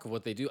talk of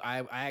what they do.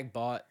 I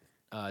bought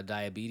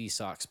diabetes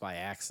socks by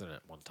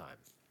accident one time.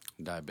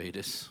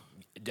 Diabetes.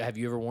 Have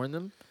you ever worn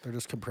them? They're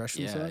just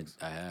compression Yeah, socks.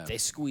 I have. They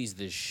squeeze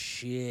the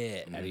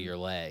shit out of your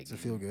leg. Does it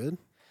feel good?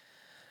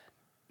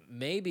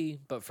 Maybe,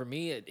 but for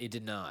me, it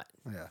did not.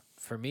 Yeah.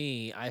 For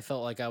me, I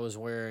felt like I was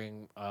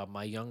wearing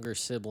my younger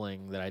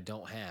sibling that I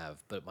don't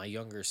have, but my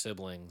younger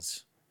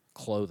sibling's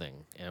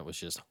clothing, and it was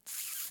just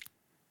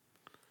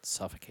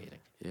suffocating.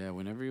 Yeah,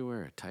 whenever you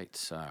wear a tight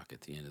sock,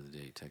 at the end of the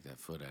day, you take that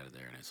foot out of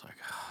there, and it's like,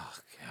 oh,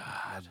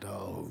 God. My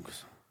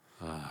dogs.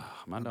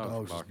 My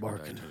dog's dog's is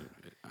barking.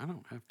 I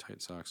don't have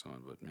tight socks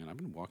on, but, man, I've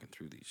been walking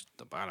through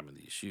the bottom of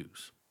these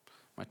shoes.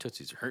 My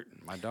tootsies are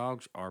hurting. My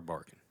dogs are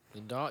barking.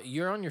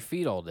 You're on your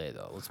feet all day,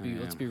 though. Let's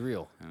be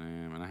real. And I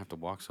am, and I have to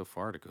walk so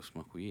far to go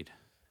smoke weed.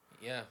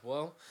 Yeah,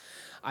 well,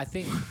 I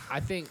think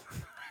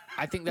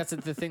that's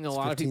the thing. A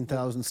lot of people,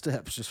 15,000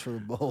 steps just for a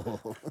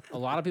bowl. a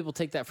lot of people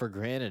take that for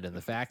granted, and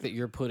the fact that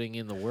you're putting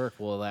in the work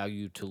will allow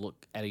you to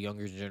look at a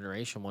younger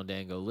generation one day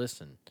and go,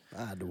 "Listen,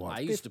 I had to walk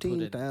I used to put in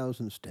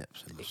 15,000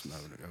 steps in the snow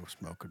to go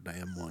smoke a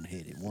damn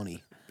one-heady.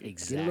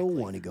 Exactly. Get a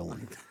little one-y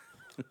going.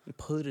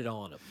 Put it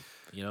on them."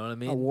 You know what I I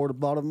mean? wore the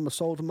bottom of my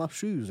soles of my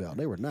shoes out.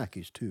 They were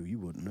Nikes, too. You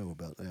wouldn't know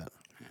about that.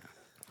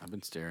 I've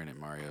been staring at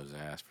Mario's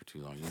ass for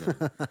too long. You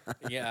gotta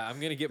Yeah, I'm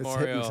gonna get It's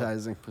Mario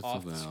hypnotizing. put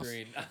off the something else.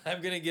 screen.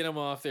 I'm gonna get him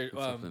off there.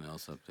 Put something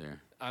else up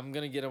there. I'm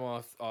gonna get him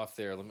off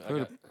there. Let me, I Put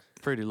got, a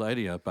pretty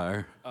lady up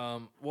there.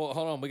 well, hold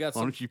on. We got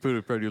Why some. don't you put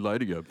a pretty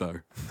lady up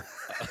there?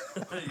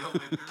 You want me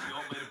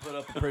to put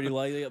up a pretty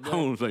lady up I there?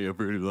 want to say a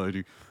pretty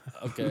lady.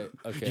 Okay.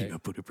 Yeah,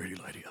 put a pretty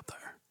lady up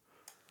there.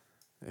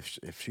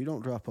 If she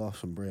don't drop off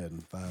some bread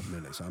in 5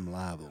 minutes, I'm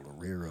liable to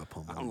rear up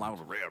on I'm my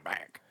liable to rear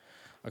back.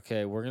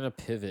 Okay, we're gonna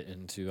pivot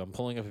into. I'm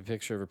pulling up a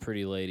picture of a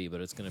pretty lady,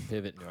 but it's gonna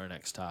pivot into our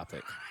next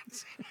topic.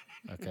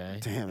 Okay.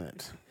 Damn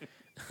it.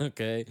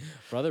 Okay.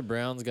 Brother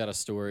Brown's got a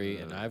story,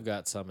 and I've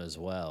got some as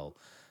well.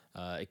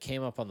 It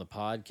came up on the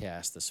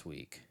podcast this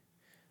week,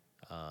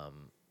 or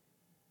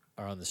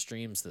on the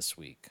streams this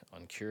week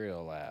on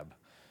Curio Lab.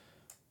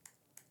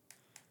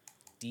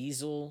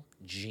 Diesel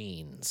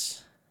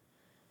jeans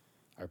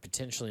are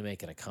potentially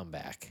making a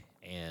comeback.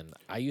 And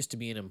I used to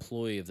be an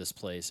employee of this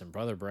place, and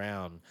Brother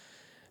Brown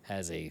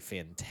has a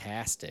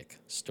fantastic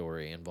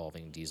story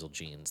involving diesel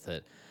jeans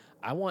that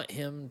I want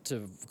him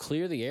to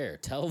clear the air.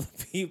 Tell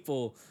the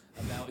people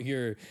about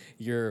your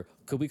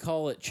could we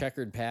call it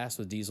checkered past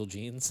with diesel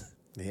jeans?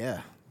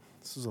 Yeah.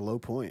 This is a low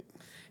point.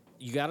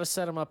 You got to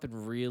set them up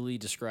and really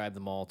describe the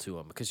mall to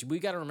them, because we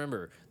got to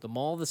remember the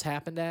mall this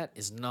happened at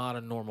is not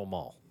a normal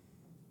mall.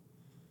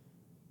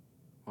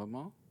 What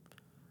mall?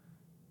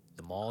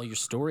 The mall your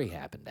story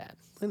happened at.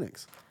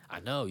 Linux. I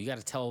know. You got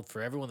to tell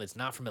for everyone that's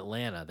not from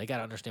Atlanta, they got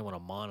to understand what a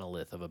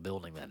monolith of a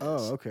building that is.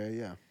 Oh, okay,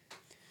 yeah.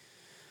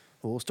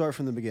 Well, we'll start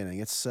from the beginning.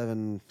 It's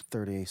 7:30,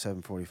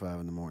 7:45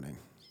 in the morning.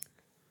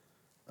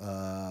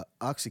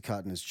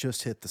 Oxycontin has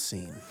just hit the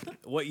scene.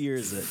 What year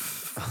is it?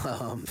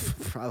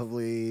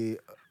 Probably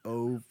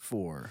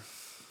 04.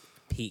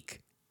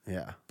 Peak.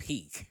 Yeah.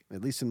 Peak.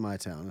 At least in my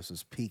town, this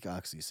is peak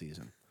Oxy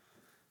season.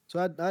 So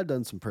I'd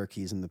done some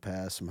Perkies in the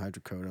past, some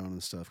hydrocodone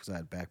and stuff, because I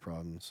had back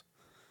problems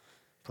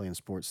playing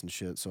sports and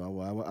shit. So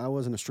I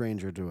wasn't a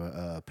stranger to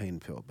a pain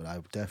pill, but I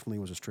definitely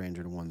was a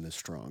stranger to one this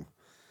strong.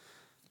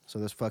 So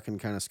this fucking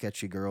kind of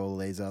sketchy girl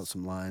lays out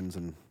some lines,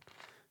 and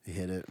we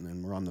hit it, and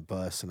then we're on the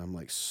bus, and I'm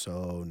like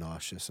so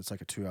nauseous. It's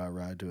like a 2-hour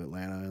ride to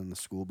Atlanta in the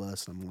school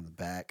bus, and I'm on the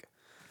back.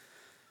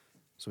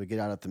 So we get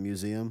out at the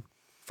museum.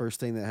 First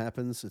thing that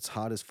happens, it's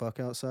hot as fuck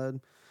outside,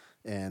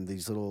 and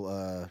these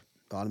little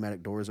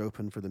automatic doors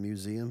open for the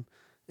museum,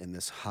 and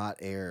this hot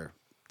air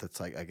that's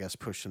like, I guess,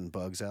 pushing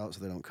bugs out so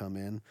they don't come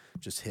in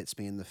just hits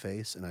me in the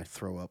face, and I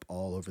throw up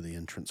all over the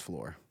entrance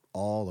floor,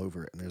 all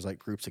over it. And there's like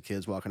groups of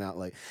kids walking out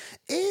like,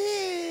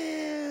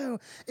 ew,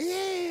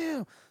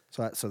 ew.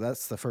 So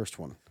that's the first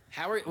one.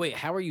 How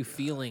are you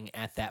feeling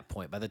at that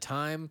point? By the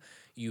time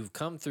you've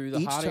come through, the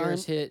hot air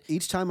has hit.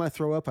 Each time I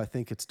throw up, I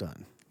think it's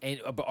done. And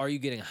but are you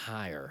getting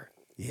higher?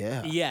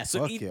 Yeah. Yeah.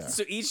 So Fuck yeah.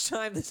 so each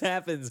time this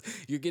happens,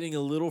 you're getting a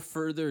little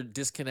further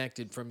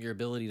disconnected from your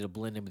ability to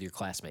blend in with your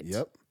classmates.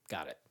 Yep.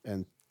 Got it.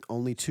 And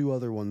only 2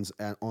 other ones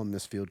on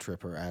this field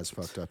trip are as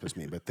fucked up as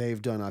me, but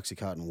they've done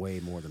Oxycontin way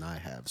more than I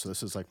have. So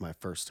this is like my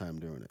first time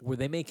doing it. Were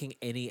they making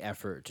any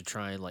effort to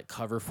try and like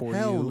cover for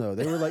Hell you? no.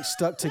 They were like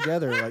stuck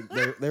together.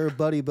 Like they were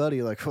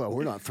buddy, like, well,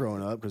 we're not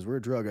throwing up because we're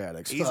drug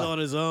addicts. He's Fuck. on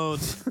his own.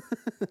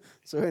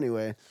 So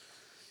anyway,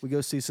 we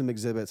go see some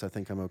exhibits. I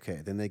think I'm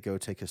okay. Then they go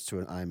take us to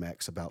an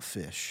IMAX about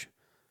fish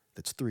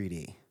that's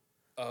 3D.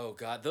 Oh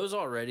God, those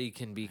already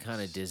can be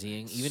kind of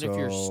dizzying. Even if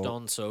you're So-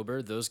 stone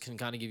sober, those can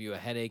kind of give you a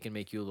headache and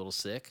make you a little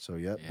sick. So,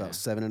 yep, Yeah. about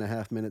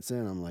 7.5 minutes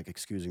in, I'm like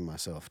excusing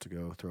myself to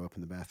go throw up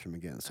in the bathroom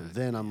again. So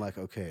then I'm like,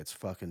 okay, it's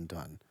fucking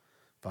done.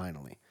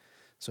 Finally.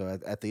 So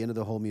at the end of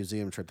the whole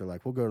museum trip, they're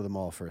like, we'll go to the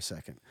mall for a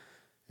second.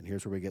 And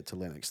here's where we get to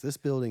Lenox. This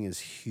building is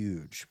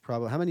huge.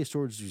 Probably, how many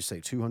stores did you say?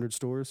 200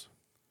 stores?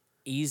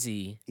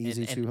 Easy.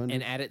 Easy and, 200?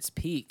 And at its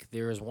peak,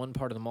 there is one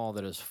part of the mall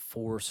that is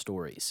 4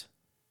 stories.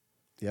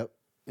 Yep.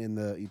 In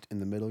the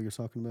middle you're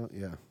talking about?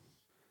 Yeah.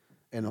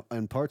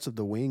 And parts of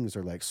the wings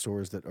are like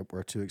stores that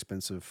are too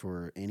expensive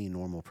for any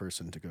normal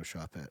person to go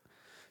shop at.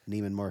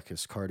 Neiman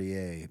Marcus,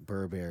 Cartier,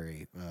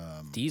 Burberry,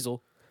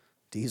 Diesel.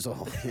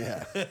 Diesel.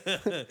 Yeah.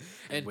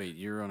 And- Wait,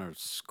 you're on a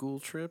school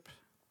trip?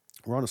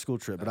 We're on a school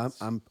trip, but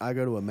I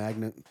go to a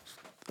magnet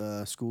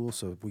school,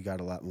 so we got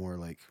a lot more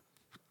like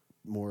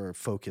more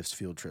focused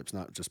field trips,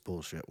 not just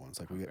bullshit ones.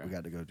 Like we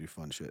got to go do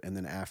fun shit, and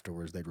then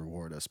afterwards they'd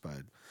reward us by,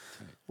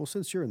 well,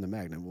 since you're in the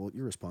magnet, well,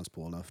 you're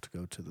responsible enough to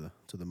go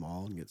to the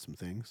mall and get some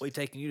things. We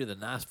taking you to the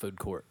nice food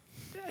court.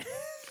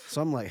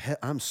 So I'm like,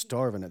 I'm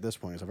starving at this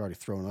point because I've already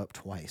thrown up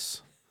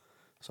twice.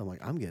 So I'm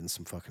like, I'm getting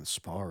some fucking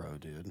Sparrow,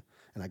 dude.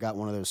 And I got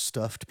one of those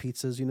stuffed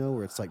pizzas, you know,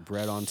 where it's like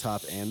bread on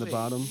top and the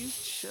bottom. You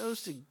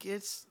chose to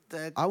get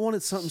that I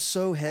wanted something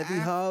so heavy,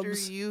 after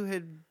Hobbs. you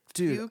had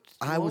Dude, puked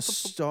I was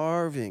multiple-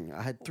 starving.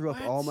 I had threw up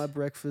all What? my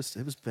breakfast.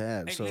 It was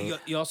bad. And So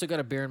you also got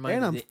to bear in mind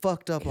and I'm that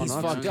fucked up on he's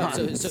fucked up.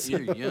 Oxycontin. So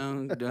You're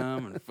young,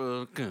 dumb, and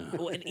fucking.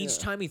 well, and each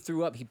time he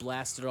threw up, he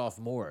blasted off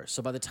more.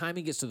 So by the time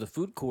he gets to the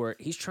food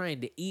court, he's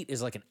trying to eat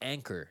as like an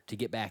anchor to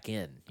get back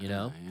in, you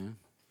know? Yeah.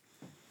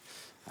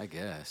 I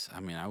guess. I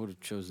mean, I would have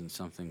chosen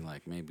something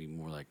like maybe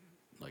more like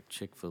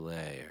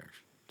Chick-fil-A or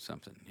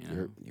something. You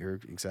know. You're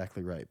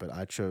exactly right. But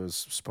I chose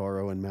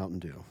Sparrow and Mountain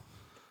Dew.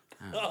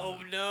 Oh,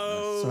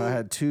 no. So I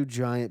had 2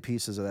 giant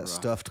pieces of that Rough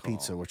stuffed call.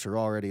 pizza, which are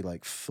already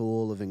like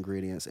full of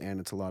ingredients, and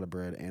it's a lot of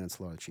bread, and it's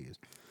a lot of cheese.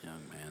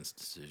 Young man's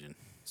decision.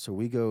 So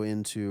we go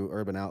into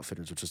Urban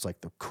Outfitters, which is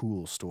like the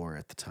cool store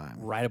at the time.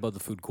 Right above the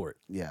food court.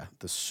 Yeah,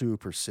 the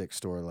super sick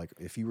store. Like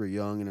if you were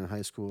young and in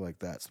high school, like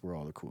that's where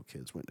all the cool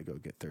kids went to go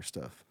get their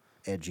stuff.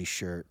 Edgy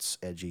shirts,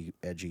 edgy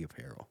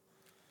apparel.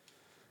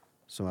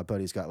 So my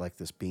buddy's got like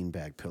this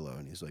beanbag pillow,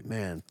 and he's like,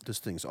 "Man, this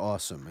thing's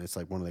awesome." And it's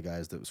like one of the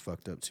guys that was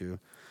fucked up too,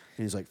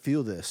 and he's like,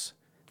 "Feel this,"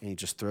 and he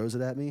just throws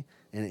it at me,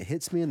 and it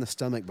hits me in the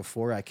stomach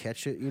before I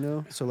catch it, you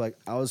know. So like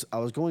I was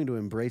going to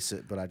embrace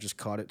it, but I just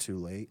caught it too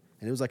late,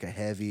 and it was like a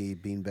heavy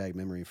beanbag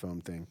memory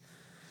foam thing.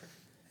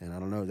 And I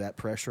don't know, that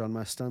pressure on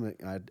my stomach,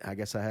 I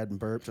guess I hadn't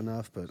burped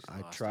enough, but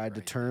I tried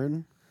to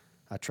turn.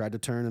 I tried to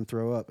turn and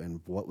throw up,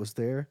 and what was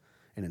there?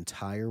 An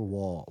entire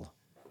wall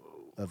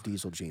of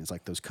diesel jeans,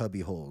 like those cubby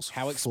holes.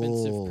 How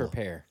expensive per full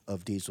pair?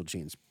 of diesel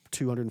jeans?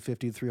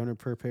 250 to 300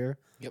 per pair.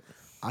 Yep.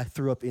 I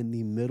threw up in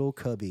the middle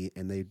cubby,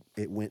 and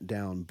it went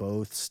down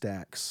both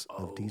stacks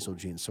of diesel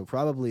jeans. So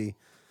probably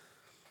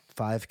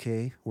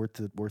 $5K worth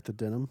of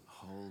denim.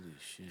 Holy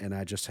shit. And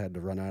I just had to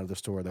run out of the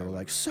store. They were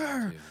like,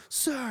 "Sir,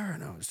 sir!"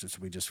 And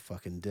we just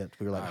fucking dipped.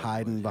 We were like I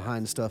hiding would have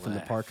behind stuff in the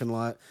left. parking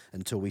lot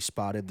until we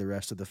spotted the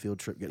rest of the field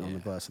trip getting on the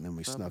bus, and then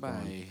we snuck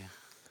on. Bye-bye.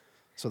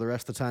 So the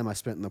rest of the time I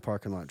spent in the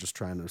parking lot just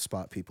trying to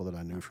spot people that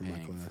I knew from my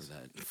Paying class. for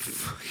that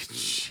fucking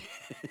shit.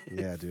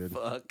 Yeah, dude.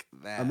 Fuck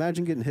that.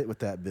 Imagine getting hit with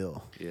that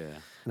bill. Yeah.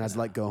 And I'd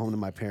like go home to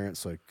my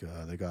parents like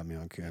they got me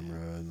on camera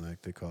and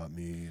like they caught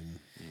me and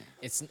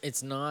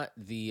It's not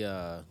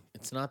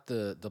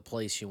the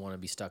place you want to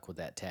be stuck with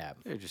that tab.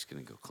 They're just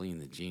gonna go clean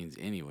the jeans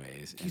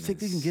anyways. you think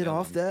they can get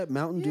off that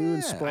Mountain Dew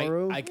and Yeah.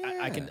 Sparrow? I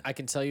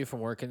can tell you from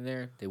working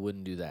there, they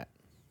wouldn't do that.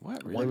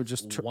 What? They would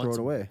just throw it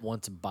away.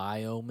 Once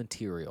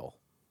biomaterial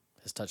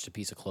has touched a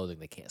piece of clothing,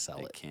 they can't sell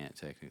They it. can't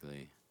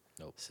technically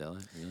Nope. sell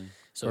it, really?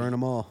 So Burn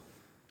them all.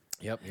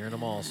 Yep, you're in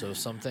them all. So if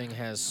something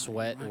has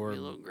sweat Might or be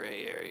a little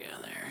gray area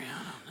there.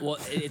 well,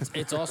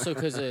 it's also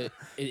because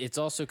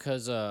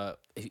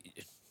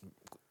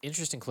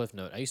interesting cliff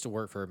note. I used to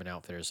work for Urban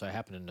Outfitters, so I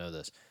happen to know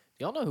this.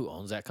 Y'all know who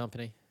owns that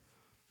company?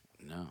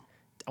 No.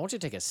 I want you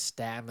to take a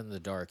stab in the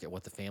dark at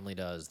what the family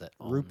does that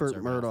owns Rupert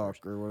Urban Murdoch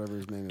Outfitters. or whatever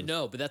his name is.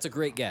 No, but that's a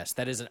great guess.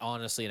 That is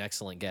honestly an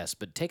excellent guess.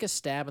 But take a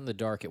stab in the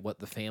dark at what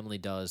the family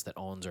does that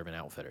owns Urban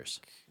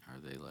Outfitters. Are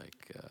they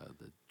like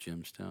the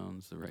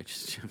gemstones, the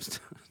righteous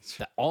gemstones?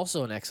 That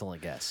also an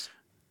excellent guess.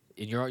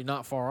 And you're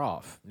not far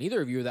off.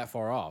 Neither of you are that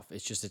far off.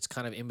 It's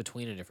kind of in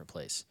between a different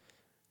place.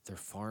 They're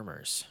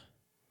farmers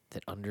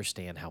that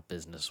understand how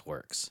business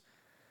works.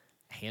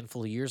 A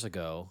handful of years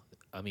ago,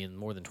 I mean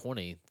more than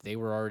 20, they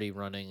were already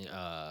running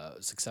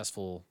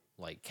successful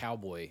like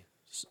cowboy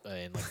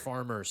and like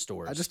farmer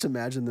stores. I just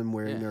imagine them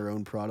wearing Yeah. their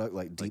own product,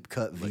 like deep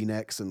cut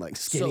V-necks and like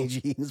skinny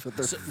jeans with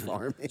their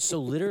farming. so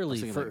literally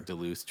Thinking for like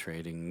Duluth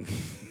trading.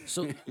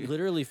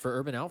 literally for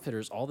Urban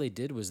Outfitters, all they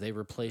did was they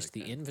replaced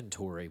the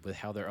inventory with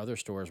how their other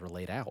stores were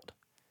laid out,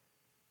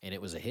 and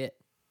it was a hit.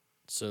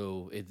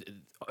 So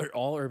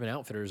all Urban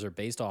Outfitters are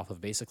based off of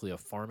basically a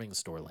farming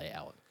store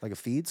layout. Like a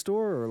feed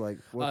store or like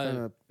what kind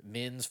of?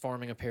 Men's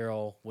farming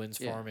apparel, women's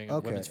farming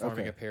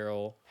Okay.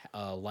 apparel,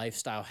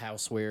 lifestyle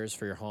housewares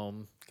for your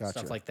home, Gotcha.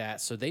 stuff like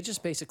that. So they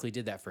just basically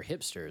did that for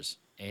hipsters.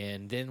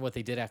 And then what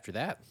they did after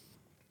that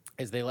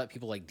is they let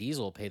people like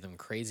Diesel pay them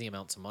crazy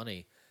amounts of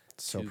money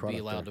Sell to be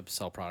product allowed there. to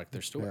sell product at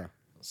their store. Yeah.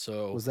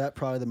 So Was that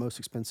probably the most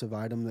expensive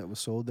item that was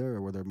sold there,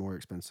 or were there more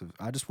expensive?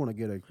 I just want to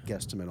get a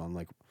guesstimate on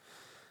like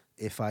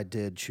if I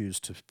did choose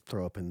to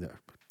throw up in the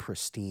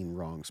pristine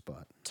wrong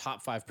spot.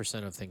 top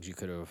 5% of things you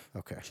could have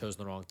Okay. chosen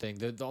the wrong thing.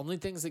 The only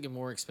things that get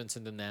more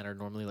expensive than that are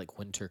normally like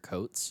winter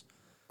coats.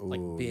 Like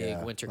Ooh, big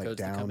yeah, winter like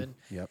coats that come in.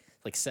 Yep.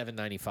 Like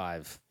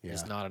 $7.95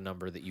 is Yeah. not a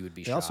number that you would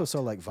be They shocked. also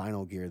sell like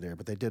vinyl gear there,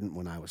 but they didn't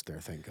when I was there,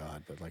 thank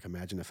God. But like,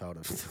 imagine if I would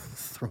have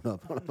thrown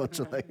up on a bunch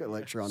of like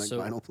electronic So-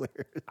 vinyl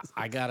players.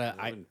 I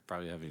wouldn't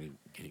probably have any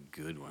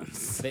good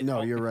ones. they No,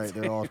 all- you're right.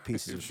 They're all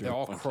pieces of shit. They're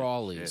all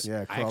crawlies.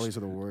 Yeah, I crawlies actu-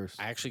 are the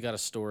worst. I actually got a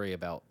story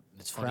about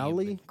it's funny.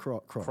 Crowley?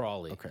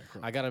 Crawley. Okay.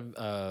 Crawley. I got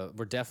a.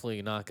 We're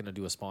definitely not going to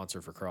do a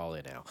sponsor for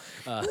Crawley now.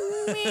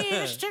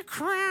 Mr.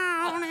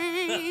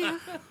 Crowley.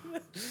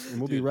 And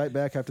we'll be right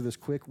back after this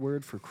quick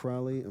word for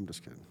Crowley. I'm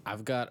just kidding.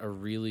 I've got a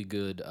really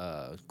good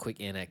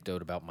quick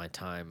anecdote about my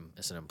time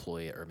as an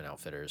employee at Urban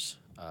Outfitters.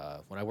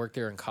 When I worked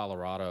there in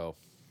Colorado,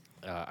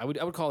 I would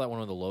call that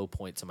one of the low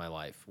points of my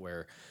life,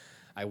 where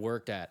I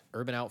worked at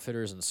Urban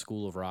Outfitters and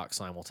School of Rock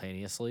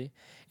simultaneously.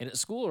 And at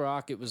School of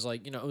Rock, it was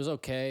like, it was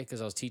okay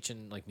because I was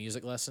teaching like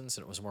music lessons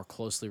and it was more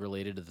closely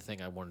related to the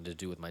thing I wanted to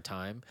do with my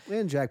time.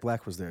 And Jack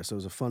Black was there, so it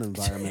was a fun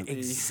environment.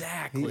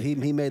 Exactly.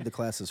 He made the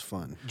classes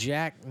fun.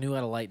 Jack knew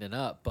how to lighten it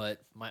up,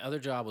 but my other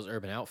job was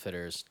Urban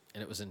Outfitters,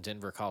 and it was in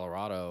Denver,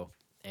 Colorado.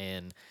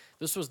 And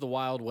this was the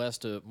Wild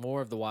West of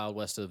more of the Wild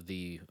West of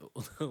the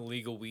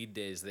legal weed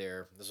days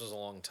there. This was a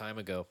long time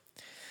ago.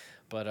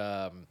 But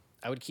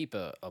I would keep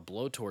a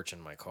blowtorch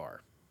in my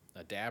car,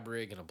 a dab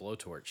rig and a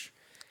blowtorch.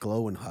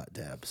 Glowing hot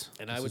dabs.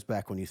 And this I was would-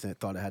 back when you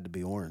thought it had to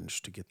be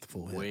orange to get the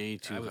full hit. Way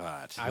too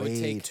hot. I would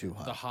Way take too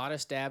hot. the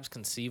hottest dabs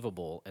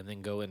conceivable and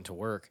then go into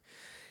work.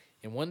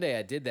 And one day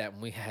I did that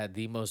when we had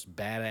the most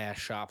badass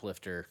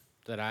shoplifter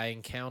that I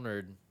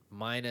encountered,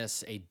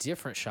 minus a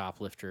different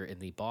shoplifter in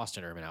the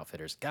Boston Urban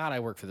Outfitters. God, I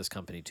work for this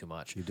company too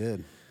much. You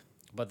did.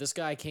 But this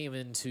guy came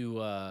into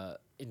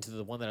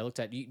the one that I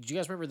looked at. Do you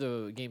guys remember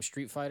the game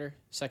Street Fighter?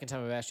 Second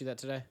time I've asked you that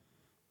today.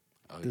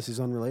 This is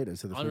unrelated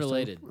to the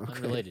Unrelated. first time? Okay.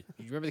 Unrelated.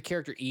 You remember the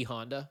character E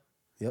Honda?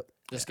 Yep.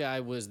 This guy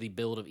was the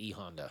build of E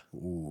Honda. Ooh,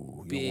 you don't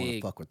want to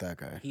Big. fuck with that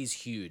guy. He's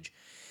huge.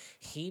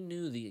 He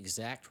knew the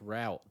exact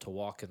route to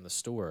walk in the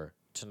store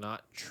to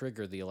not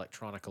trigger the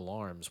electronic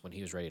alarms when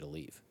he was ready to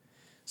leave.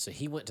 So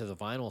he went to the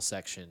vinyl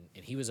section,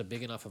 and he was a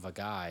big enough of a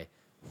guy,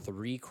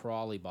 3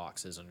 Crawley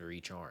boxes under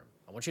each arm.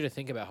 I want you to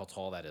think about how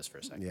tall that is for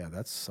a second. Yeah,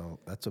 that's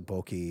a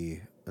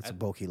bulky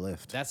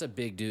lift. That's a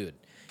big dude.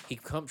 He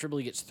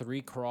comfortably gets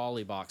 3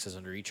 Crawley boxes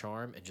under each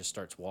arm and just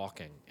starts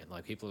walking. And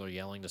like people are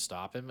yelling to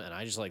stop him. And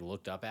I just like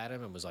looked up at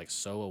him and was like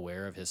so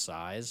aware of his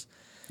size.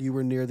 You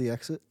were near the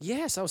exit?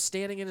 Yes, I was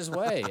standing in his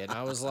way. And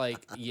I was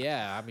like,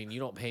 yeah, I mean, you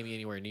don't pay me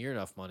anywhere near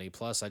enough money.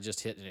 Plus, I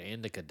just hit an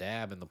indica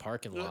dab in the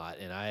parking lot.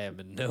 And I am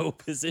in no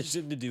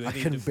position to do I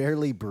anything. can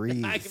barely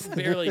breathe. I can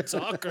barely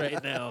talk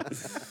right now.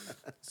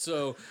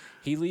 So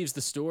he leaves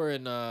the store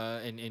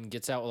and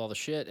gets out with all the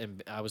shit.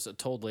 And I was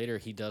told later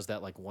he does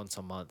that like once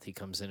a month. He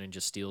comes in and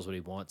just steals what he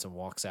wants and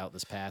walks out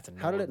this path. And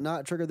How did it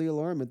not trigger the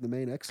alarm at the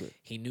main exit?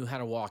 He knew how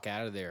to walk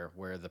out of there,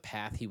 where the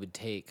path he would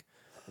take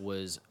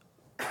was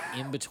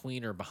in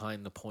between or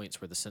behind the points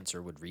where the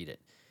sensor would read it.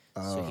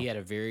 So he had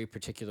a very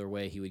particular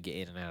way he would get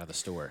in and out of the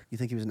store. You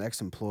think he was an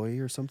ex-employee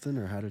or something,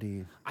 or how did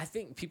he? I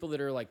think people that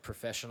are like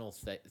professional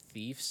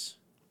thieves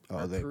Oh,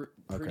 are they- pretty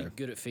okay.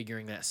 good at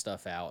figuring that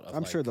stuff out. Of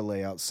I'm like, sure the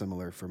layout's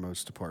similar for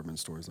most department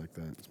stores like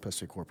that,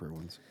 especially corporate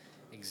ones.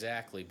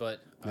 exactly, but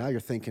Now you're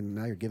thinking.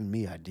 Now you're giving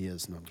me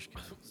ideas. No, I'm just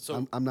kidding.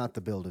 So- I'm not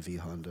the build of E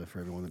Honda for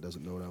everyone that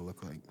doesn't know what I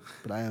look like,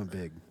 but I am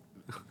big.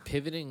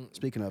 pivoting.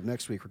 Speaking of,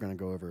 next week we're going to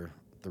go over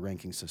the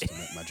ranking system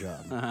at my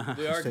job.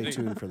 We are Stay gonna-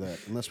 tuned for that,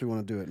 unless we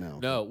want to do it now.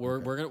 No, we're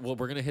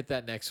gonna hit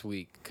that next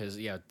week because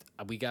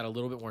we got a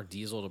little bit more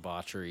diesel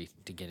debauchery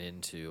to get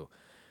into.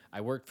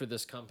 I worked for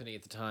this company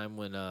at the time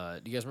when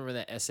do you guys remember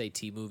that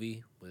SAT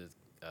movie with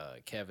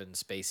Kevin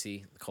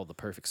Spacey called The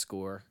Perfect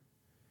Score?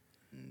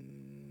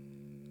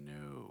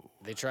 No.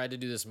 They tried to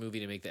do this movie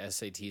to make the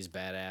SATs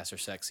badass or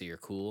sexy or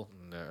cool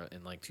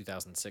in like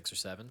 2006 or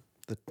 7.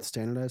 The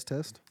standardized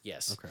test?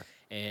 Yes. Okay.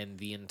 And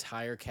the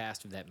entire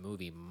cast of that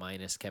movie,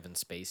 minus Kevin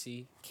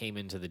Spacey, came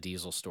into the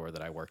Diesel store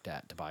that I worked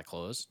at to buy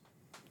clothes,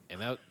 and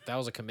that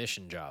was a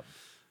commission job.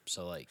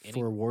 So like any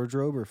For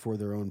wardrobe or for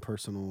their own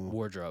personal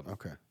wardrobe.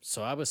 Okay.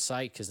 So I was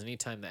psyched because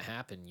anytime that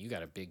happened, you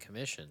got a big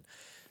commission.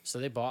 So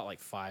they bought like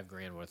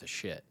 $5,000 worth of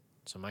shit.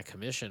 So my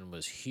commission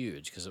was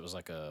huge because it was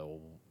like a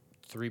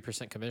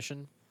 3%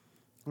 commission.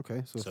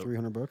 Okay, so So-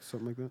 $300,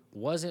 something like that.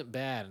 Wasn't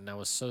bad, and I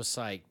was so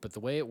psyched. But the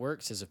way it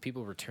works is if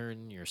people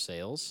return your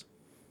sales,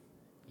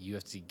 you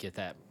have to get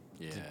that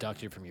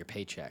deducted from your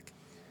paycheck.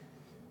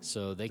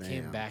 So they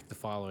came Damn. back the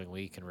following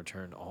week and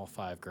returned all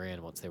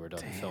 $5,000 once they were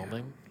done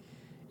filming,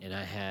 and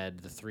I had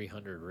the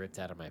 300 ripped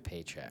out of my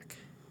paycheck.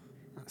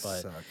 That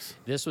But sucks.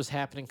 this was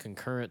happening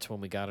concurrent to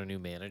when we got a new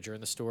manager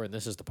in the store, and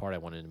this is the part I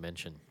wanted to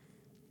mention.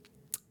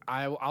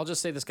 I'll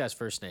just say this guy's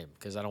first name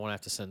because I don't want to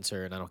have to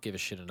censor, and I don't give a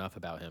shit enough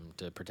about him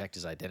to protect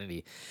his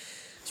identity.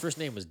 His first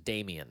name was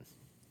Damien,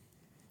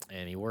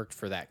 and he worked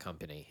for that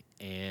company,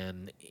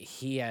 and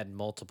he had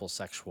multiple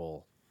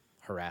sexual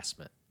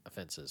harassment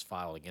offenses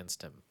filed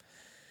against him.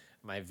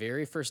 My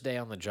very first day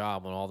on the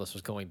job when all this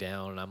was going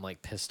down, and I'm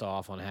like pissed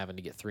off on having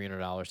to get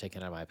 $300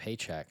 taken out of my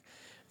paycheck,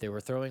 they were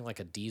throwing like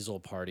a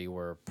diesel party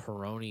where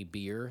Peroni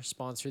beer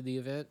sponsored the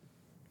event,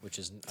 which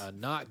is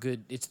not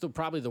good. It's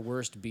probably the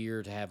worst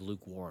beer to have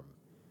lukewarm.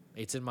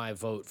 It's in my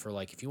vote for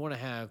like if you want to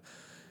have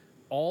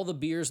all the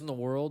beers in the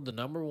world, the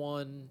number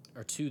 1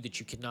 or 2 that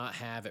you cannot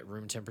have at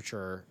room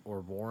temperature or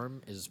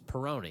warm is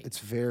Peroni. It's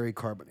very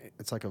carbonate.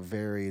 It's like a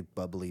very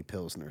bubbly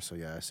Pilsner. So,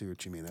 yeah, I see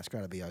what you mean. That's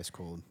got to be ice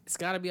cold. It's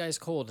got to be ice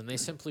cold, and they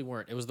simply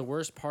weren't. It was the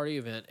worst party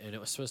event, and it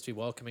was supposed to be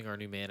welcoming our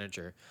new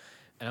manager.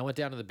 And I went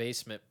down to the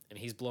basement, and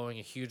he's blowing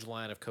a huge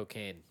line of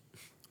cocaine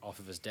off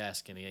of his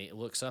desk, and he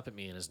looks up at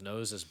me, and his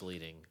nose is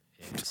bleeding,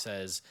 and he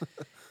says,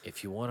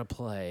 "If you want to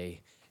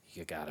play,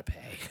 you gotta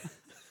pay."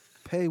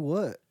 Pay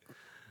what?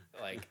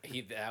 Like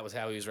that was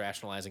how he was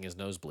rationalizing his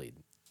nosebleed.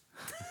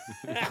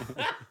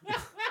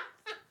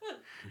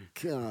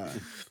 God.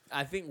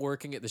 I think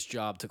working at this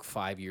job took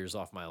 5 years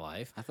off my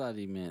life. I thought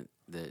he meant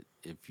that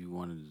if you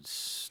wanted to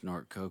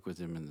snort coke with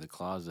him in the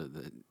closet,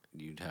 that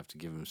you'd have to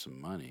give him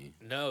some money,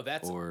 No,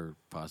 that's or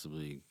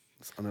possibly.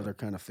 It's another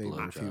kind of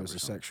favor if he blowjob was or a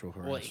something. sexual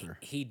well. harasser.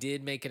 He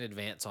did make an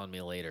advance on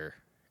me later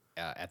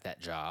at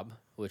that job,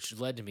 which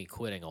led to me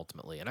quitting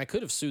ultimately. And I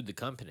could have sued the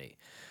company,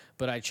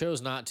 but I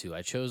chose not to.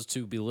 I chose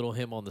to belittle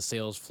him on the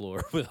sales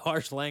floor with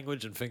harsh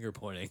language and finger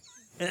pointing.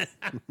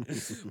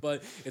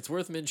 But it's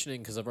worth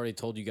mentioning because I've already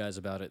told you guys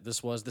about it.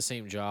 This was the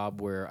same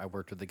job where I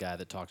worked with the guy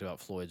that talked about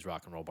Floyd's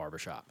Rock and Roll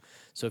Barbershop.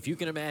 So if you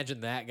can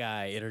imagine that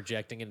guy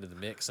interjecting into the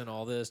mix and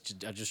all this,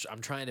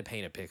 I'm trying to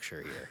paint a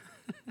picture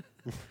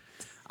here.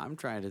 I'm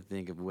trying to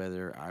think of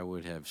whether I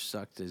would have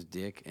sucked his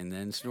dick and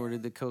then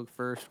snorted the coke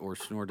first, or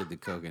snorted the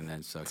coke and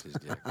then sucked his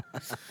dick.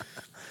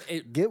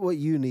 Get what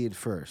you need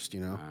first, you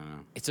know? I don't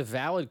know. It's a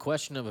valid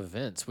question of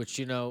events, which,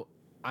 you know,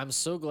 I'm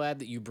so glad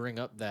that you bring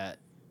up that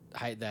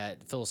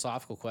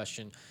philosophical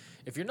question.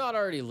 If you're not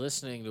already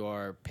listening to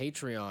our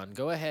Patreon,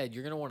 go ahead.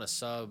 You're going to want to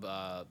sub.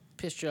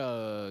 Piss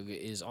Jug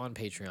is on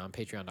Patreon,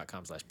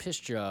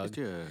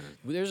 patreon.com/PissJug.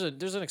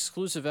 There's an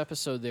exclusive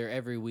episode there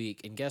every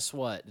week. And guess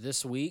what?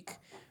 This week,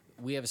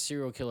 we have a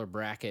serial killer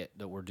bracket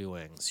that we're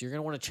doing. So you're going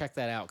to want to check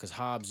that out because,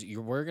 Hobbs,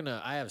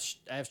 I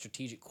have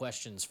strategic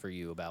questions for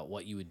you about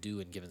what you would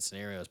do in given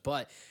scenarios.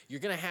 But you're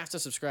going to have to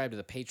subscribe to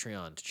the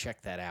Patreon to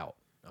check that out,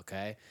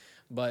 okay?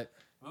 But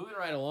moving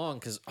right along,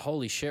 because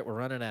holy shit, we're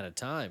running out of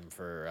time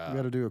for. You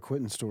got to do a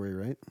quitting story,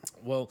 right?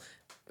 Well,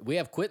 we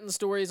have quitting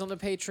stories on the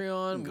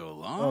Patreon. Go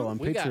along. Oh, on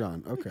we got-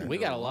 Patreon. Okay. We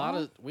got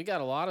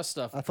a lot of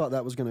stuff. I thought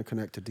that was going to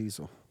connect to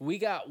Diesel. We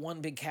got one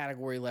big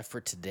category left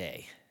for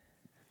today.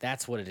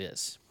 That's what it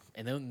is.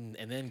 And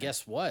then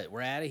guess what?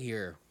 We're out of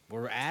here.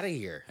 We're out of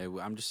here. Hey,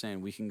 I'm just saying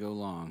we can go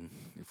long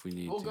if we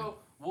need We'll to. go.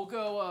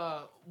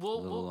 A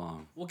little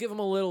long. We'll give them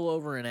a little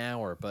over an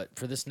hour. But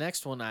for this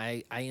next one,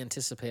 I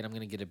anticipate I'm going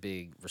to get a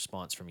big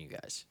response from you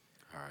guys.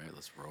 All right,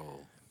 let's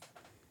roll.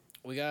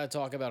 We got to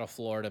talk about a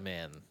Florida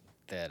man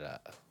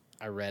that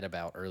I read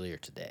about earlier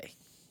today.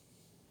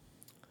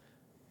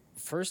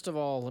 First of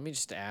all, let me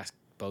just ask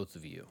both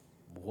of you,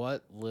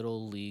 what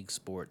little league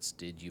sports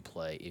did you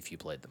play if you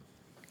played them?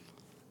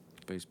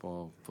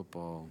 Baseball,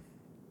 football.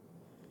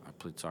 I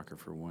played soccer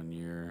for 1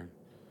 year,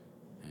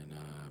 and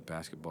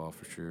basketball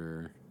for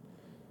sure.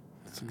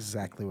 That's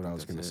exactly what I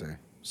was going to That's it. say.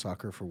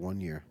 Soccer for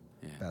 1 year.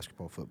 Yeah.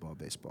 Basketball, football,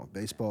 baseball.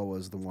 Baseball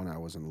was the one I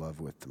was in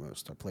love with the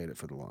most. I played it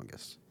for the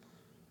longest.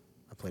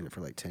 I played it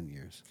for like 10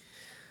 years.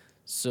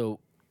 So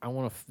I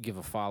want to give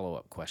a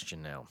follow-up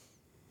question now.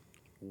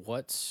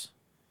 What's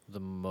the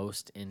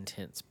most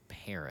intense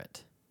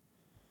parent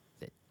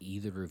that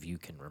either of you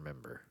can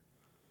remember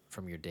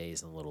from your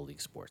days in Little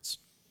League sports?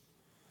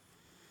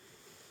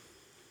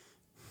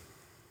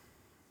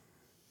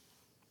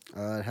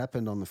 It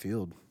happened on the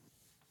field.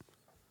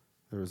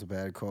 There was a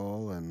bad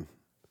call, and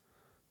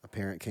a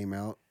parent came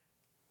out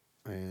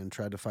and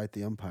tried to fight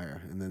the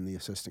umpire, and then the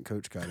assistant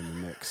coach got in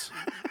the mix.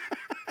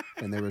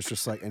 And there was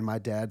just like, and my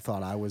dad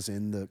thought I was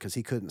in the, because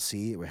he couldn't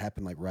see. It would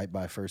happen like right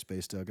by first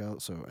base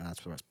dugout. So, and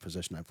that's what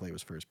position I played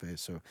was first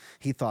base. So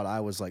he thought I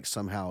was like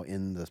somehow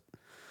in the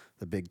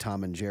the big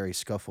Tom and Jerry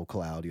scuffle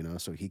cloud, you know.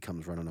 So he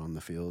comes running on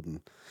the field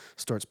and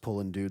starts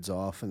pulling dudes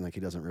off, and like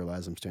he doesn't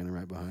realize I'm standing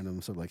right behind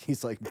him. So like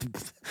he's like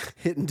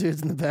hitting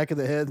dudes in the back of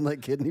the head and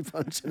like kidney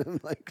punching him,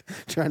 like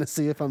trying to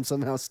see if I'm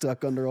somehow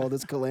stuck under all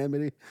this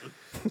calamity.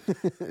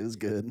 It was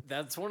good.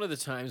 That's one of the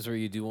times where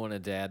you do want a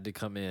dad to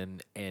come in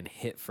and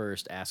hit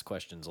first, ask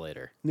questions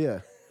later.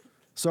 Yeah.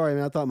 Sorry,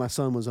 man. I thought my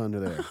son was under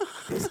there.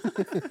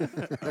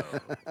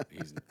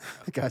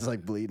 The guy's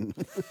like bleeding.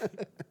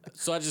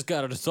 So I just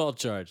got an assault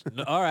charge.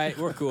 No, all right,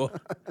 we're cool.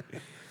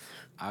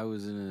 I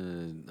was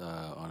in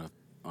on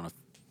a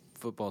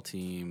football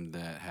team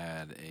that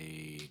had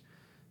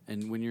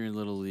and when you're in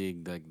little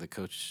league, like the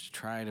coach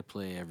try to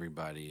play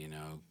everybody, you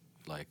know,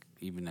 like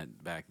even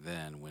back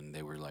then when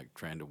they were like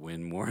trying to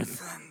win more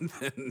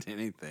than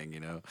anything, you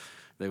know,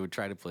 they would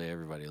try to play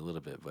everybody a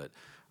little bit, but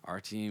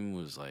our team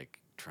was like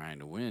trying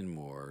to win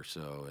more,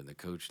 so and the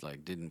coach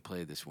like didn't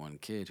play this one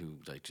kid who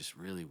like just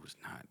really was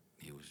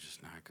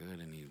just not good,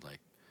 and he like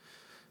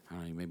I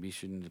don't know, maybe he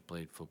shouldn't have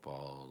played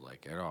football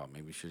like at all,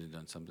 maybe he should have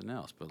done something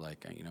else, but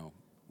like you know,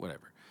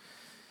 whatever.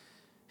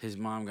 His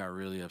mom got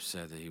really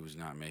upset that he was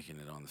not making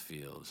it on the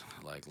field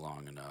like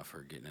long enough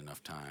or getting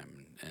enough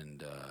time,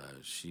 and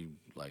she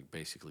like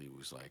basically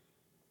was like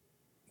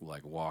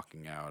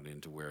walking out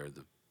into where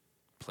the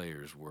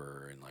players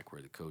were and like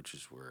where the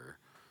coaches were,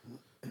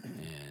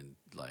 and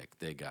like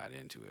they got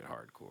into it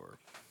hardcore.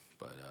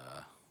 But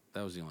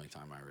that was the only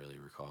time I really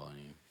recall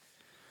any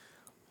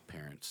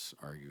parents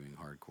arguing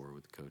hardcore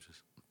with the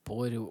coaches.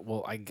 Boy,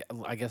 well,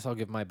 I guess I'll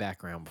give my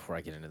background before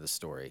I get into the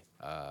story.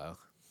 I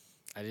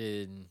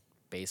did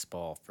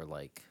baseball for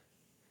like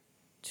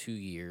 2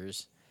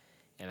 years,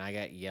 and I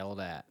got yelled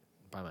at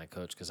by my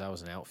coach because I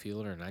was an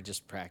outfielder, and I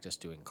just practiced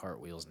doing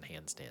cartwheels and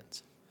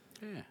handstands.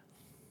 Yeah.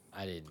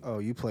 I didn't. Oh,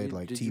 you played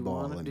like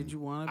T-ball. Did you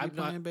want to be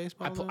playing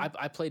baseball?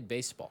 I played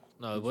baseball.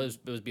 No, it was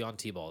beyond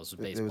T-ball. It was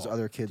baseball. There was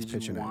other kids Did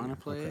pitching. you at want you.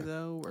 to play Okay.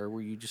 though, or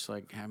were you just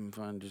like having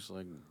fun, just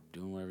like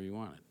doing whatever you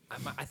wanted?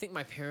 I think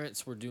my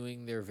parents were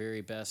doing their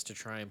very best to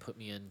try and put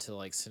me into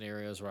like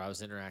scenarios where I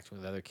was interacting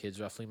with other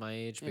kids roughly my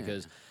age,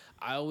 because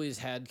I always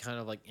had kind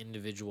of like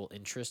individual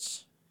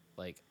interests.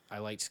 Like I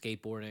liked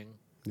skateboarding.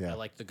 Yeah. I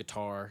liked the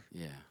guitar.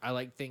 Yeah. I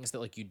liked things that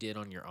like you did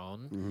on your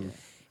own. Mm-hmm.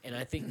 And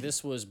I think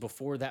this was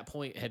before that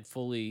point had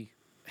fully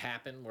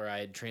happened where I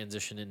had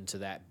transitioned into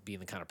that being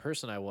the kind of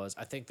person I was.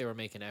 I think they were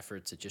making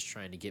efforts at just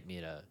trying to get me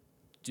to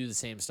do the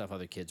same stuff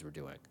other kids were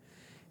doing.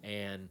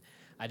 And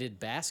I did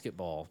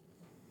basketball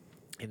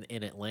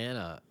in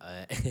Atlanta,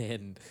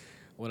 and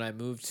when I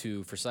moved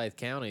to Forsyth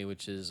County,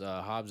 which is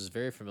Hobbs is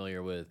very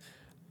familiar with,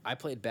 I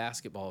played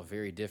basketball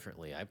very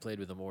differently. I played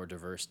with a more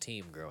diverse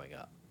team growing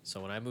up. So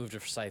when I moved to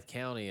Forsyth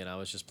County and I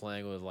was just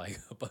playing with like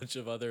a bunch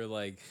of other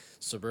like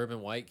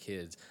suburban white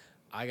kids,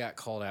 I got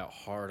called out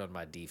hard on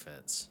my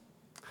defense.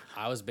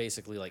 I was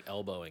basically like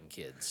elbowing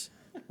kids.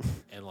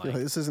 And like,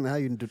 This isn't how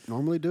you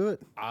normally do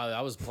it.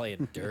 I was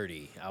playing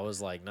dirty. I was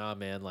like, nah,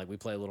 man, like we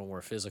play a little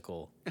more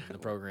physical in the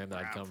program that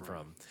I'd come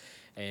from.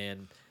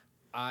 And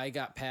I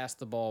got past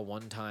the ball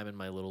one time in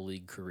my little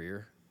league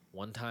career,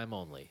 one time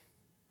only.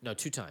 No,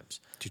 2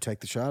 times. Did you take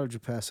the shot or did you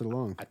pass it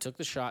along? I took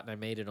the shot and I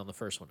made it on the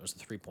first one. It was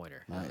the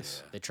 3-pointer.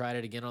 Nice. They tried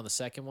it again on the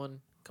second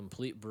one.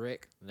 Complete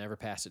brick. Never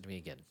passed it to me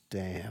again.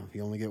 Damn,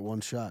 you only get one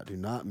shot. Do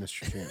not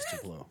miss your chance to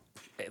blow.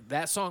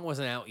 That song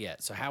wasn't out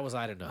yet, so how was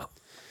I to know?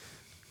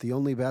 The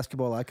only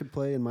basketball I could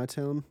play in my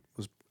town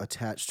was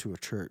attached to a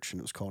church, and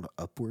it was called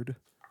Upward.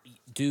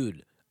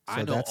 Dude, So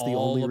I know that's the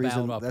all only about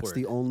reason. Upward. That's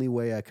the only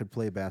way I could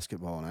play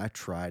basketball, and I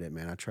tried it,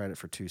 man. I tried it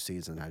for 2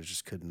 seasons. I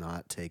just could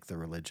not take the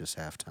religious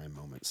halftime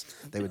moments.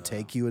 They would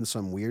take you in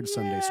some weird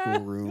Sunday school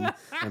room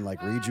and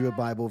like read you a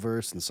Bible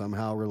verse and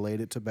somehow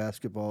relate it to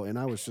basketball, and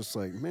I was just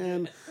like,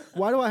 man,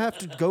 why do I have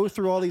to go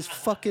through all these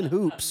fucking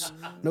hoops?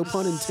 No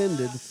pun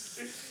intended.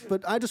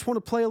 But I just want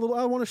to play a little.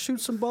 I want to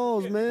shoot some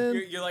balls,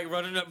 man. You're like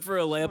running up for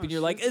a layup, and you're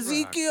like,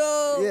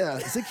 Ezekiel! Yeah,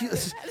 Ezekiel,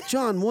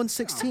 John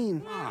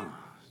 1:16.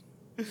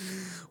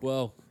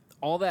 Well,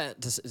 all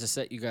that to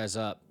set you guys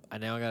up, I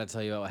now got to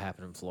tell you about what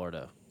happened in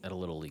Florida at a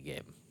Little League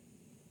game.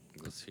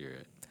 Let's hear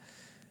it.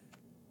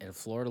 At a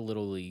Florida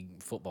Little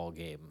League football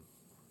game,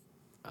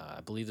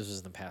 I believe this was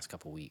in the past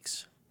couple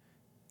weeks,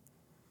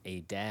 a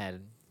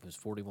dad who was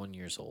 41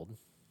 years old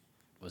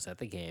was at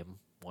the game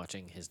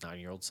watching his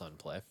 9-year-old son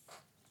play.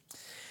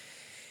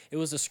 It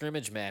was a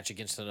scrimmage match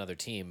against another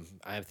team.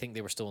 I think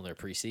they were still in their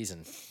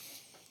preseason.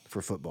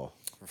 For football.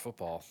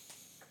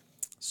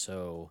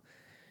 So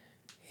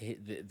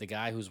the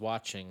guy who's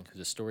watching, who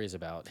the story is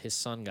about, his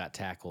son got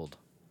tackled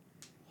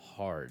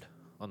hard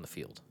on the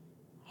field.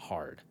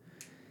 Hard.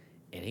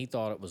 And he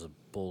thought it was a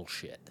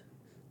bullshit.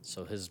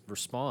 So his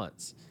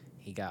response,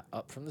 he got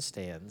up from the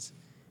stands.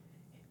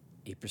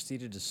 He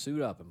proceeded to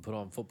suit up and put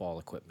on football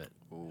equipment.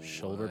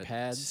 Shoulder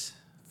pads,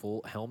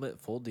 full helmet,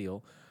 full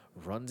deal.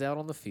 Runs out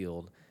on the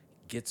field.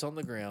 Gets on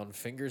the ground,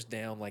 fingers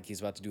down like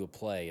he's about to do a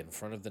play in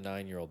front of the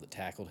 9-year-old that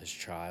tackled his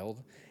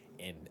child,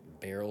 and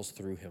barrels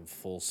through him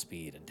full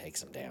speed and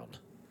takes him down.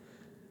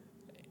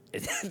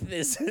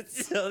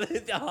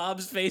 the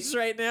Hobbs' face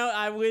right now.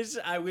 I wish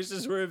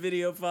this were a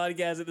video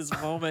podcast at this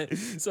moment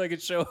so I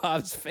could show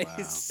Hobbs'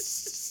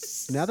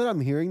 face. Now that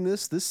I'm hearing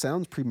this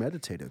sounds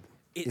premeditated.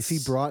 If he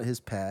brought his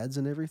pads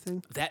and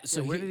everything,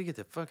 So where did he get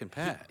the fucking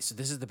pad? So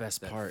this is the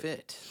best part.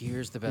 fit.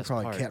 Here's the he best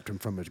probably part. kept him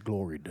from his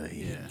glory days.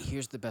 Yeah.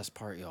 Here's the best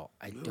part, y'all.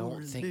 I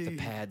don't think the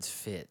pads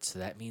fit, so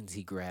that means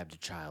he grabbed a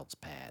child's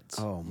pads.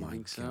 Oh my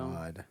think so?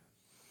 God.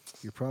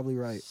 You're probably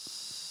right.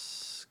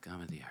 Scum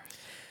of the earth.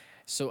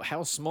 So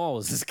how small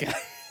is this guy?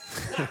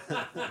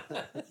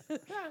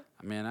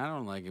 Man, I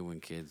don't like it when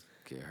kids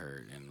get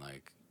hurt and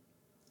like.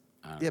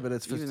 I don't Yeah, know. but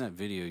it's even that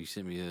video you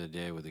sent me the other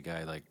day where the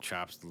guy like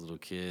chops the little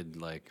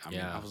kid. Like, I mean,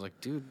 Yeah. I was like,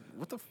 dude,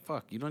 what the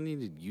fuck? You don't need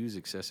to use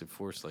excessive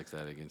force like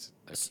that against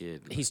a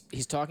kid.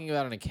 He's talking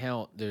about an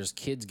account. There's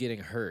kids getting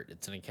hurt.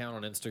 It's an account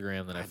on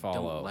Instagram that I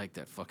follow. don't like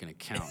that fucking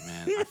account,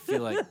 man. I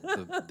feel like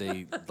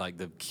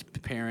the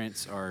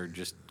parents are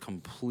just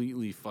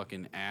completely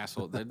fucking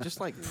asshole. They're just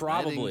like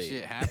Probably. letting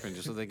shit happen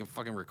just so they can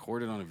fucking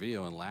record it on a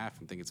video and laugh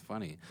and think it's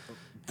funny.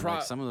 And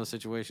like some of those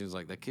situations,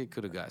 like that kid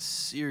could have got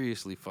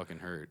seriously fucking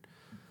hurt.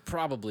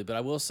 Probably, but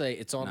I will say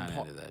it's on Not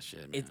par. into that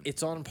shit, man.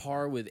 It's on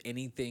par with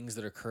any things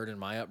that occurred in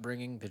my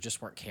upbringing. There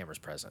just weren't cameras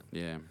present.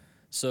 Yeah.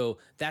 So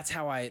that's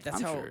how I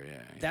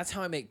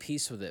make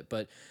peace with it.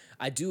 But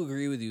I do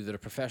agree with you that a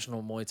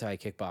professional Muay Thai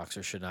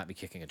kickboxer should not be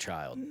kicking a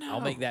child.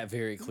 I'll make that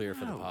very clear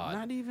for the pod.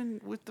 Not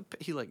even with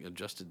he like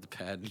adjusted the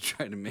pad to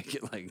try to make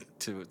it like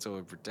so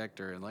it protect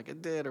her and like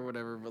it did or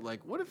whatever. But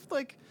like, what if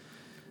like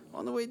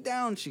on the way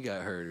down she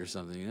got hurt or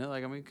something? You know,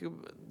 like I mean,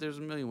 there's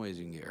a million ways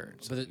you can get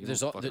hurt. So But you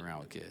there's don't al- fuck around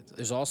with kids.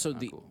 There's also Not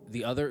the cool.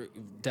 the other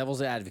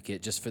devil's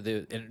advocate, just for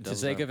the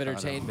sake of avocado.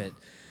 entertainment.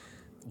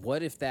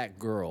 What if that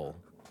girl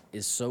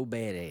is so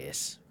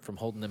badass from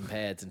holding them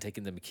pads and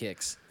taking them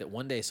kicks that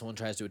one day someone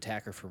tries to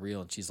attack her for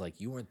real and she's like,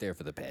 "You weren't there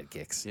for the pad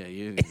kicks." Yeah,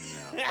 you didn't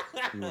know.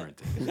 You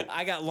weren't there.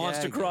 I got launched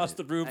I get across it.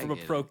 the room I from a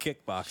get pro it.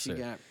 kickboxer. She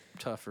got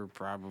tougher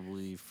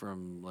probably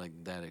from like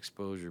that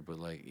exposure, but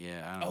like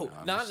yeah, I Oh,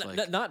 don't know. I'm just,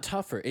 like, not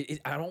tougher.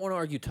 I don't want to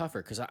argue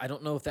tougher because I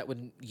don't know if that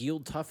would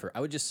yield tougher. I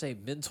would just say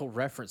mental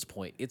reference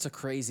point. It's a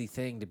crazy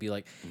thing to be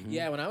like,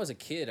 yeah, when I was a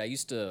kid, I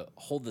used to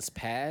hold this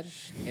pad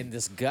and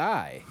this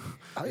guy,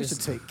 I used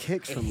to take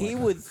kicks from he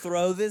like would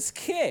throw this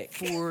kick.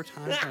 4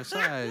 times my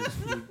size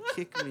would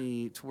kick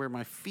me to where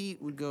my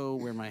feet would go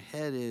where my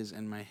head is,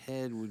 and my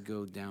head would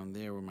go down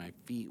there where my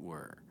feet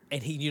were.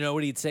 And you know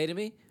what he'd say to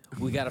me?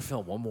 We got to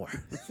film one more.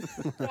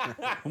 One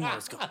more,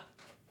 let's go.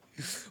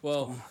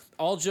 Well,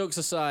 all jokes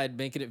aside,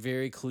 making it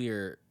very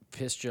clear,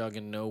 Piss Jug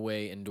in no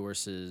way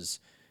endorses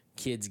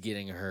kids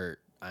getting hurt.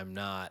 I'm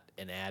not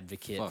an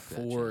advocate Fuck that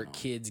for channel.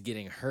 kids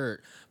getting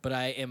hurt, but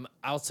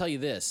I'll tell you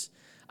this.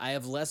 I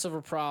have less of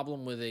a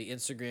problem with a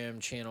Instagram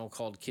channel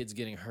called Kids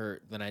Getting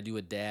Hurt than I do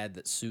a dad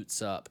that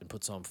suits up and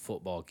puts on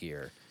football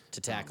gear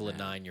to tackle a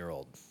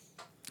 9-year-old.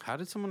 How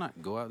did someone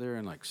not go out there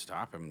and like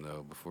stop him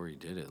though before he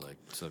did it? Like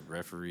some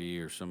referee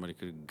or somebody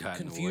could have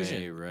gotten Confusion,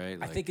 away, right?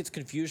 I Like, think it's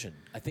confusion.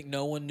 I think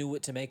no one knew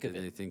what to make of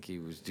did they it. think he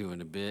was doing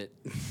a bit?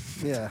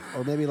 yeah,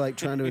 or maybe like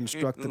trying to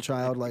instruct the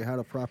child like how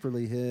to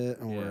properly hit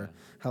or Yeah.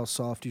 how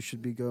soft you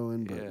should be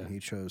going, but Yeah. he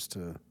chose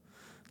to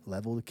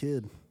level the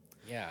kid.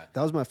 Yeah.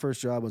 That was my first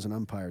job as an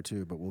umpire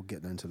too, but we'll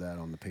get into that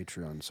on the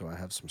Patreon. So I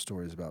have some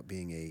stories about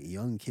being a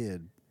young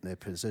kid in a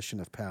position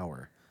of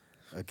power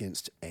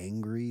against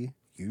angry,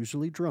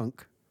 usually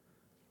drunk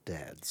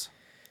dads.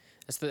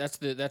 That's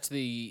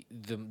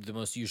the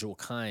most usual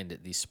kind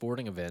at these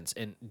sporting events.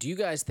 And do you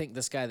guys think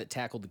this guy that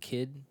tackled the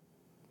kid?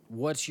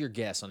 What's your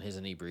guess on his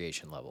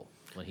inebriation level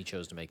when he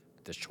chose to make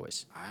this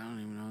choice? I don't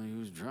even know he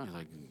was drunk.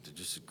 Like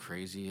just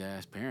crazy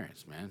ass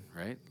parents, man.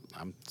 Right?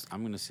 I'm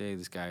gonna say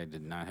this guy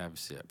did not have a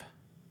sip.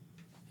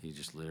 He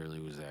just literally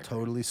was that.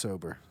 Totally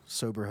sober.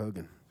 Sober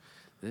Hogan.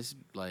 This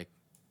like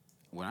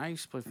when I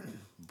used to play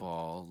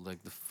ball,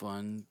 like the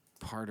fun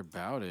part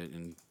about it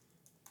and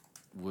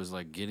was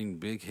like getting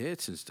big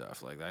hits and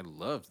stuff. Like I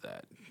loved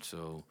that.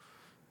 So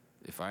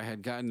if I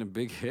had gotten a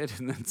big hit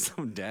and then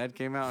some dad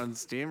came out and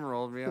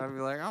steamrolled me, I'd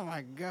be like, "Oh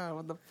my god,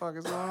 what the fuck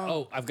is wrong?"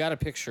 Oh, I've got a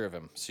picture of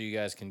him, so you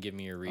guys can give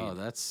me your read. Oh,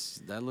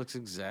 that looks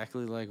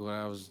exactly like what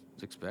I was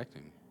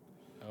expecting.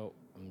 Oh,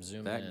 I'm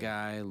zooming That in.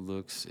 guy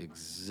looks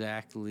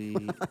exactly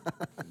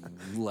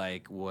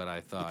like what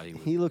I thought he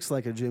would. He looks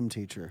like a gym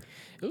teacher.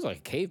 It was like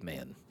a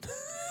caveman.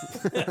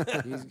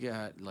 He's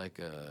got like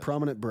a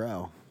Prominent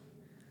brow.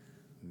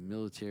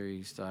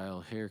 military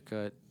style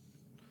haircut.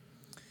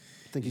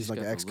 I think he's like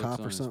got an the ex-cop looks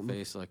on or his something.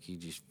 Face like he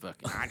just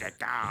fucking.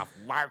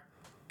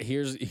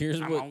 Here's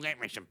I'm what gonna get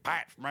me some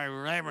pipes, baby,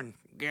 and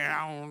get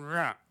on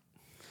up.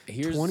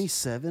 here's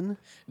 27?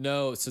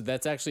 No, so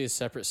that's actually a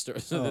separate story.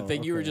 So the Oh,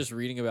 thing you were okay. just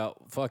reading about,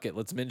 fuck it,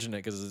 let's mention it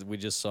because we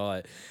just saw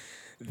it.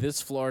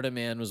 This Florida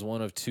man was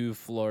one of 2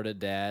 Florida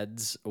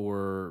dads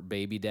or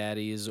baby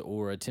daddies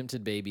or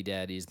attempted baby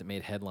daddies that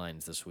made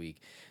headlines this week.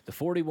 The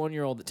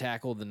 41-year-old that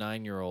tackled the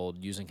 9-year-old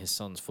using his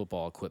son's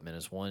football equipment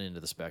is one end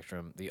of the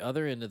spectrum. The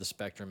other end of the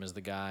spectrum is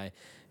the guy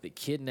that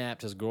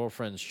kidnapped his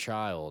girlfriend's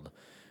child,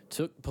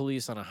 took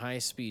police on a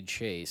high-speed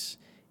chase,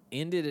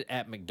 ended it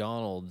at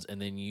McDonald's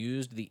and then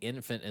used the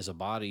infant as a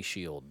body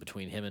shield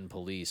between him and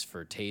police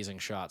for tasing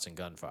shots and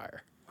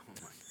gunfire.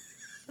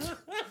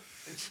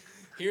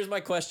 Here's my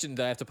question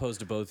that I have to pose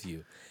to both of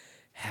you.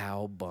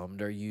 How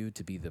bummed are you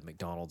to be the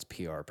McDonald's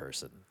PR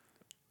person?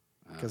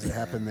 Because it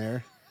happened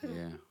there.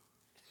 Yeah.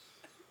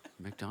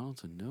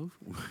 McDonald's in no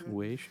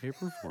way, shape,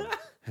 or form.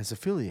 Has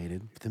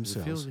affiliated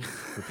themselves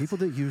with people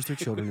that use their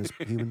children as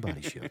human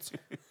body shields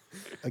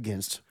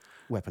against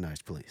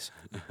weaponized police.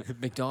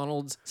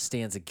 McDonald's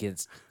stands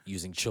against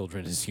using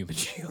children as human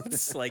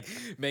shields, like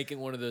making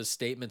one of those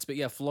statements. But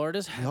yeah,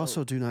 Florida's They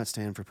also do not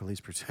stand for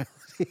police brutality.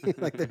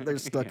 Like they're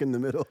stuck in the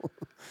middle.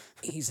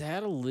 he's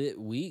had a lit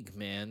week,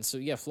 man. So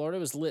yeah, Florida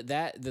was lit.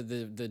 That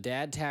the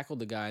dad tackled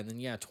the guy, and then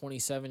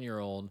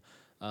 27-year-old,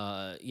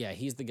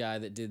 he's the guy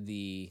that did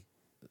the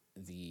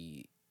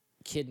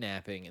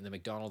kidnapping and the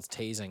McDonald's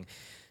tasing.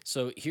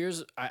 So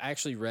I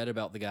actually read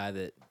about the guy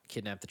that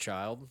kidnapped the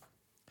child.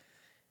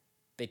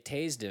 They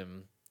tased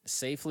him,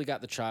 safely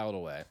got the child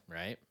away,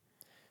 right?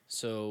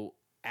 So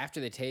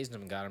after they tased him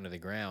and got him to the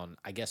ground,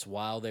 I guess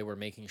while they were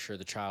making sure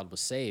the child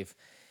was safe,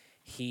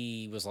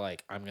 he was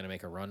like, I'm going to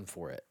make a run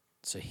for it.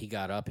 So he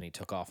got up and he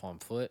took off on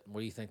foot.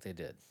 What do you think they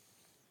did?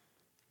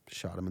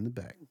 Shot him in the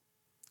back.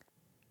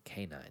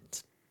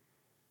 Canines.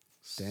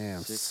 Damn,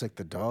 sick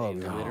the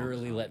dog. They man.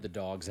 literally let the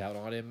dogs out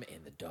on him,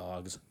 and the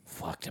dogs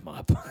fucked him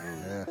up.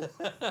 Yeah.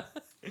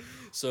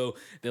 So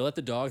they let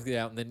the dogs get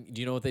out, and then do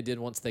you know what they did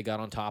once they got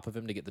on top of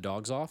him to get the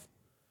dogs off?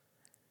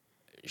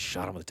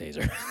 Shot him with a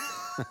taser.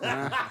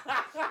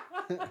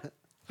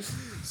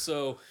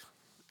 So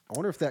I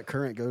wonder if that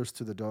current goes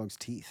to the dog's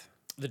teeth.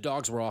 the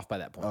dogs were off by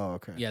that point. Oh,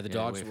 okay. Yeah, the Yeah,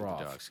 dogs wait were for off.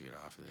 the dogs to get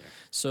off of there.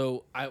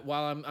 So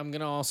while I'm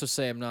gonna also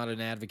say I'm not an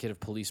advocate of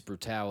police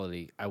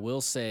brutality, I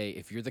will say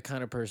if you're the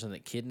kind of person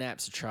that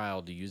kidnaps a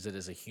child to use it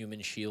as a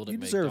human shield You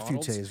at deserve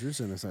McDonald's, a few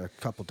tasers and a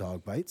couple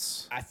dog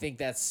bites. I think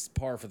that's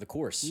par for the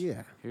course.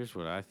 Yeah. Here's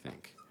what I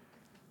think.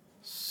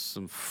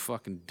 Some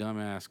fucking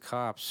dumbass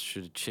cops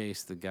should have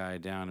chased the guy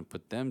down and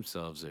put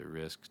themselves at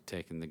risk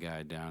taking the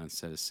guy down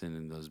instead of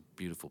sending those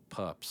beautiful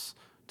pups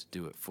to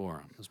do it for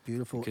him. Those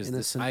beautiful, Because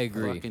innocent. I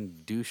agree.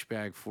 fucking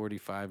douchebag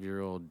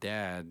 45-year-old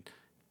dad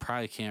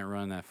probably can't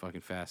run that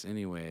fucking fast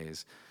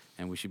anyways,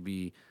 and we should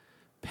be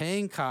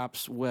paying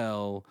cops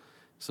well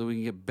so we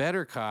can get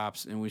better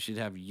cops, and we should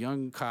have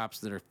young cops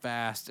that are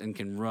fast and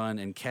can run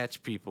and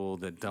catch people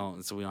that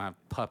don't, so we don't have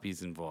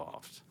puppies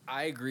involved.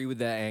 I agree with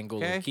that angle.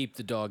 Okay. To keep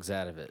the dogs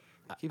out of it.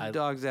 Keep I- the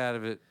dogs out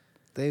of it.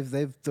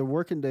 The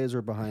working days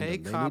are behind Pay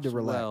them. They need cops to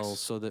relax. well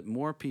so that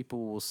more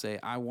people will say,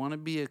 I want to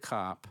be a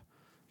cop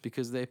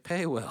because they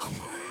pay well.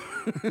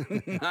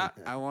 Not,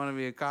 I want to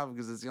be a cop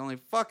because it's the only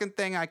fucking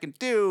thing I can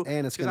do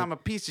And it's because gonna- I'm a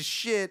piece of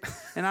shit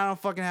and I don't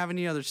fucking have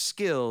any other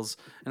skills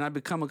and I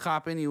become a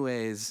cop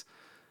anyways.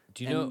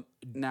 Do you and know?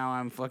 now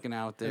I'm fucking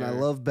out there. And I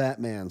love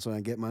Batman, so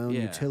I get my own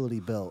Yeah. utility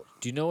belt.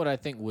 Do you know what I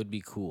think would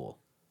be cool?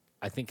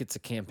 I think it's a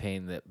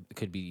campaign that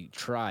could be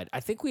tried.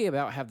 I think we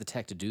about have the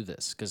tech to do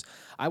this because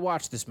I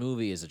watched this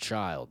movie as a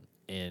child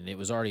and it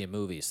was already a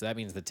movie, so that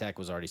means the tech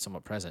was already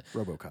somewhat present.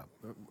 RoboCop.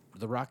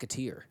 The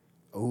Rocketeer.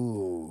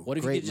 Ooh. What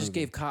if you great could just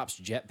movie. gave cops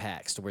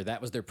jetpacks to where that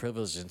was their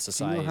privilege in Do you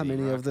society? know how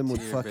many of them would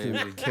Rocketeer, fucking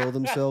baby. kill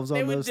themselves on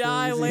They would those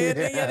die things?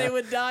 landing. Yeah, they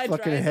would die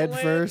Fucking trying to head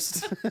land.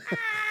 first.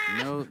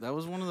 No, that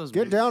was one of those.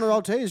 Get movies- down or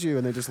I'll tase you.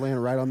 And they just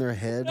land right on their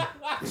head.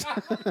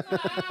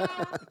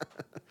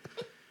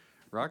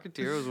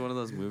 Rocketeer was one of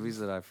those movies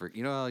that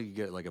you know how you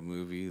get like a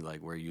movie like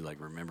where you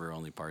like remember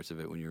only parts of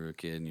it when you were a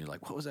kid and you're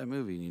like, what was that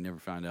movie? And you never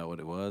found out what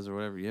it was or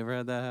whatever. You ever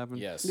had that happen?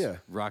 Yes. Yeah.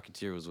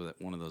 Rocketeer was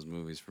one of those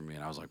movies for me,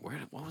 and I was like,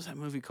 what was that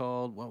movie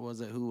called? What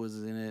was it? Who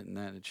was in it? And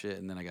that and shit.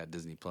 And then I got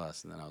Disney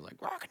Plus, and then I was like,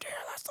 Rocketeer,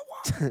 that's the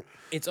one.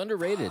 It's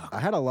underrated. I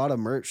had a lot of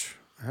merch.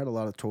 I had a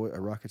lot of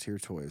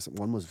Rocketeer toys.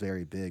 One was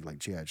very big, like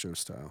G.I. Joe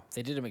style.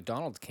 They did a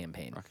McDonald's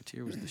campaign.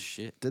 Rocketeer was the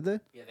shit. Did they?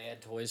 Yeah, they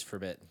had toys for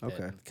it.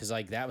 Okay. Because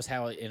like that was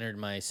how it entered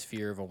my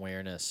sphere of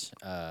awareness.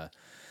 But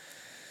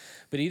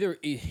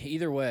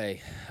either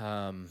way,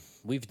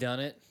 we've done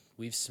it.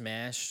 We've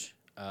smashed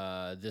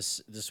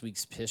this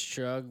week's piss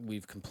chug.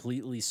 We've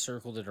completely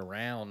circled it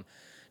around.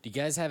 Do you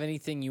guys have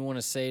anything you want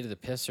to say to the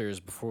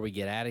pissers before we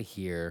get out of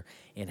here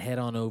and head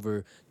on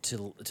over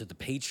to the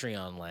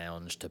Patreon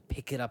lounge to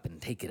pick it up and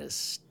take it a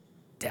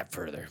step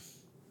further?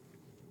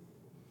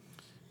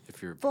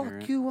 If you're a Fuck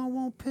parent, you, I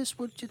won't piss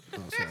with you.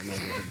 Oh, sorry.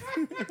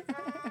 No, go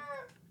ahead.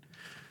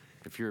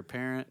 if you're a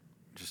parent,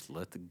 just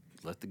let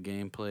the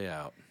game play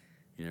out.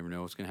 You never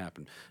know what's gonna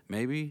happen.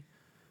 Maybe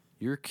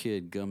your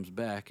kid comes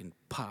back and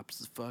pops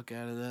the fuck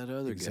out of that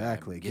other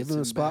Exactly. guy. Give Gets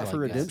him a spot back, for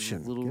gets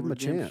redemption. little Give him a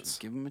redemption. chance.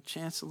 Give him a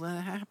chance to let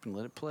it happen.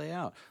 Let it play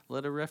out.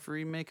 Let a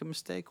referee make a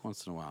mistake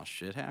once in a while.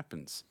 Shit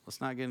happens.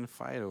 Let's not get in a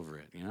fight over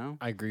it. You know.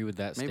 I agree with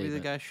that Maybe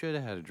statement. the guy should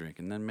have had a drink,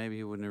 and then maybe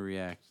he wouldn't have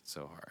reacted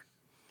so hard.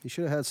 You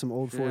should have had some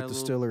Old Should've had Fourth a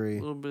Distillery,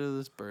 little bit of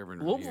this bourbon.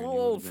 right Little- here, and you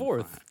little would've been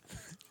Fourth. fine.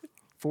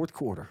 fourth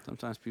quarter.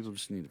 Sometimes people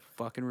just need to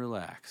fucking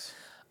relax.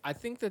 I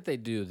think that they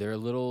do. They're a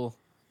little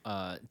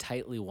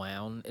tightly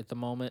wound at the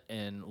moment,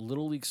 and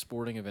Little League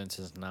sporting events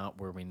is not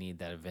where we need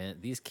that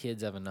event. These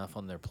kids have enough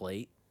on their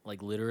plate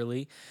Like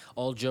literally,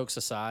 all jokes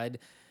aside,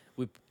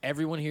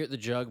 everyone here at the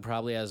Jug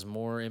probably has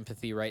more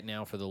empathy right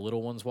now for the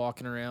little ones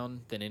walking around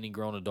than any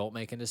grown adult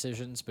making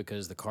decisions,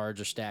 because the cards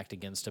are stacked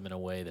against them in a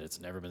way that it's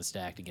never been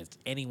stacked against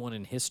anyone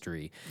in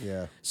history.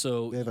 Yeah.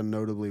 So They have a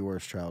notably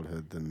worse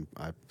childhood than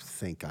I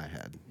think I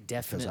had.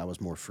 Definite- Because I was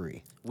more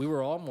free. we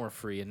were all more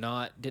free and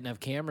didn't have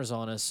cameras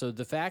on us. So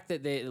the fact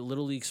that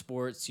Little League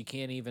sports, you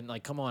can't even,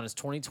 like, come on, it's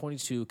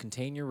 2022,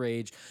 contain your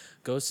rage.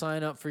 Go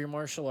sign up for your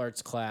martial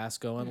arts class.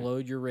 Go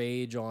unload your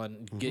rage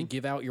on,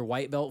 give out your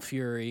white belt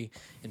fury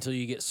until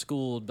you get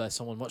schooled by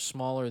someone much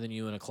smaller than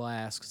you in a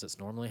class, because that's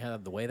normally how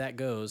the way that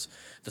goes.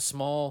 The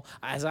small,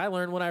 as I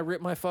learned when I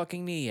ripped my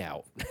fucking knee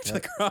out to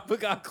the Krav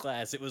Maga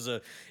class, it was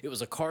a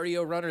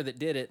cardio runner that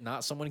did it,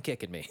 not someone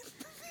kicking me.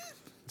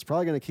 It's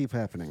probably going to keep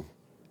happening.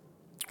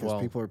 Because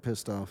Well- people are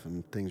pissed off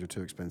and things are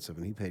too expensive.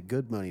 And he paid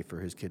good money for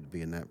his kid to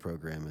be in that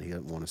program, and he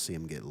doesn't want to see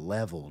him get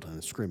leveled in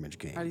a scrimmage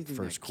game How do you think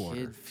first that quarter.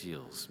 kid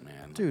feels,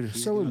 man? Dude,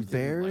 He's so gonna think, like,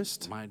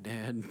 embarrassed. my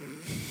dad.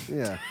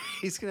 Yeah.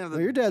 He's gonna have the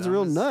Well, your dad's a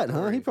real dumbest nut, huh?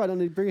 story. He probably don't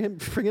need to bring him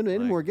to any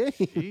Like, more games.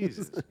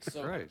 Jesus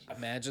So Christ.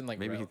 imagine, like,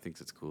 Maybe he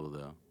thinks it's cool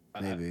though.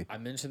 Maybe. I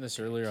mentioned this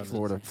earlier on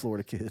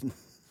Florida kid.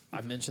 I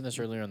mentioned this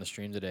earlier on the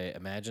stream today.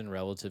 Imagine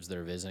relatives that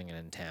are visiting and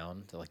in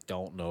town that like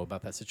don't know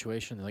about that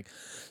situation. They're like,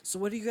 "So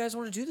what do you guys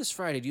want to do this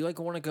Friday? Do you like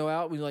want to go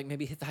out? We like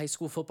maybe hit the high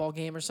school football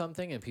game or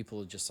something?" And people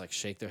would just like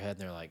shake their head and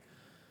they're like,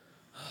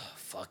 oh,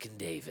 "Fucking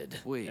David."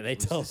 Wait, and they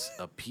was tell this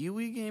a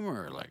peewee game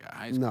or like a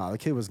high school? No, the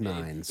kid was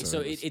 9. So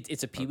it was-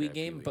 it's a peewee Okay,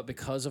 game, peewee. but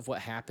because of what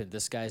happened,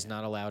 this guy's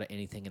not allowed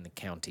anything in the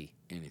county.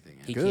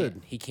 Anything. He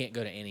Good. can't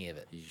go to any of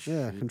it. You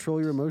yeah, should-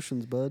 control your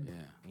emotions, bud. Yeah.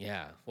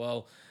 Yeah.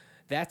 Well,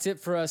 that's it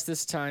for us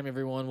this time,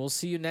 everyone. We'll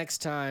see you next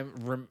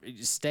time.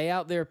 Stay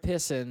out there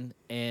pissing,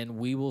 and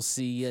we will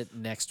see you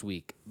next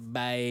week.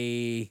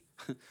 Bye.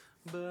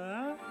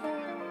 Bye.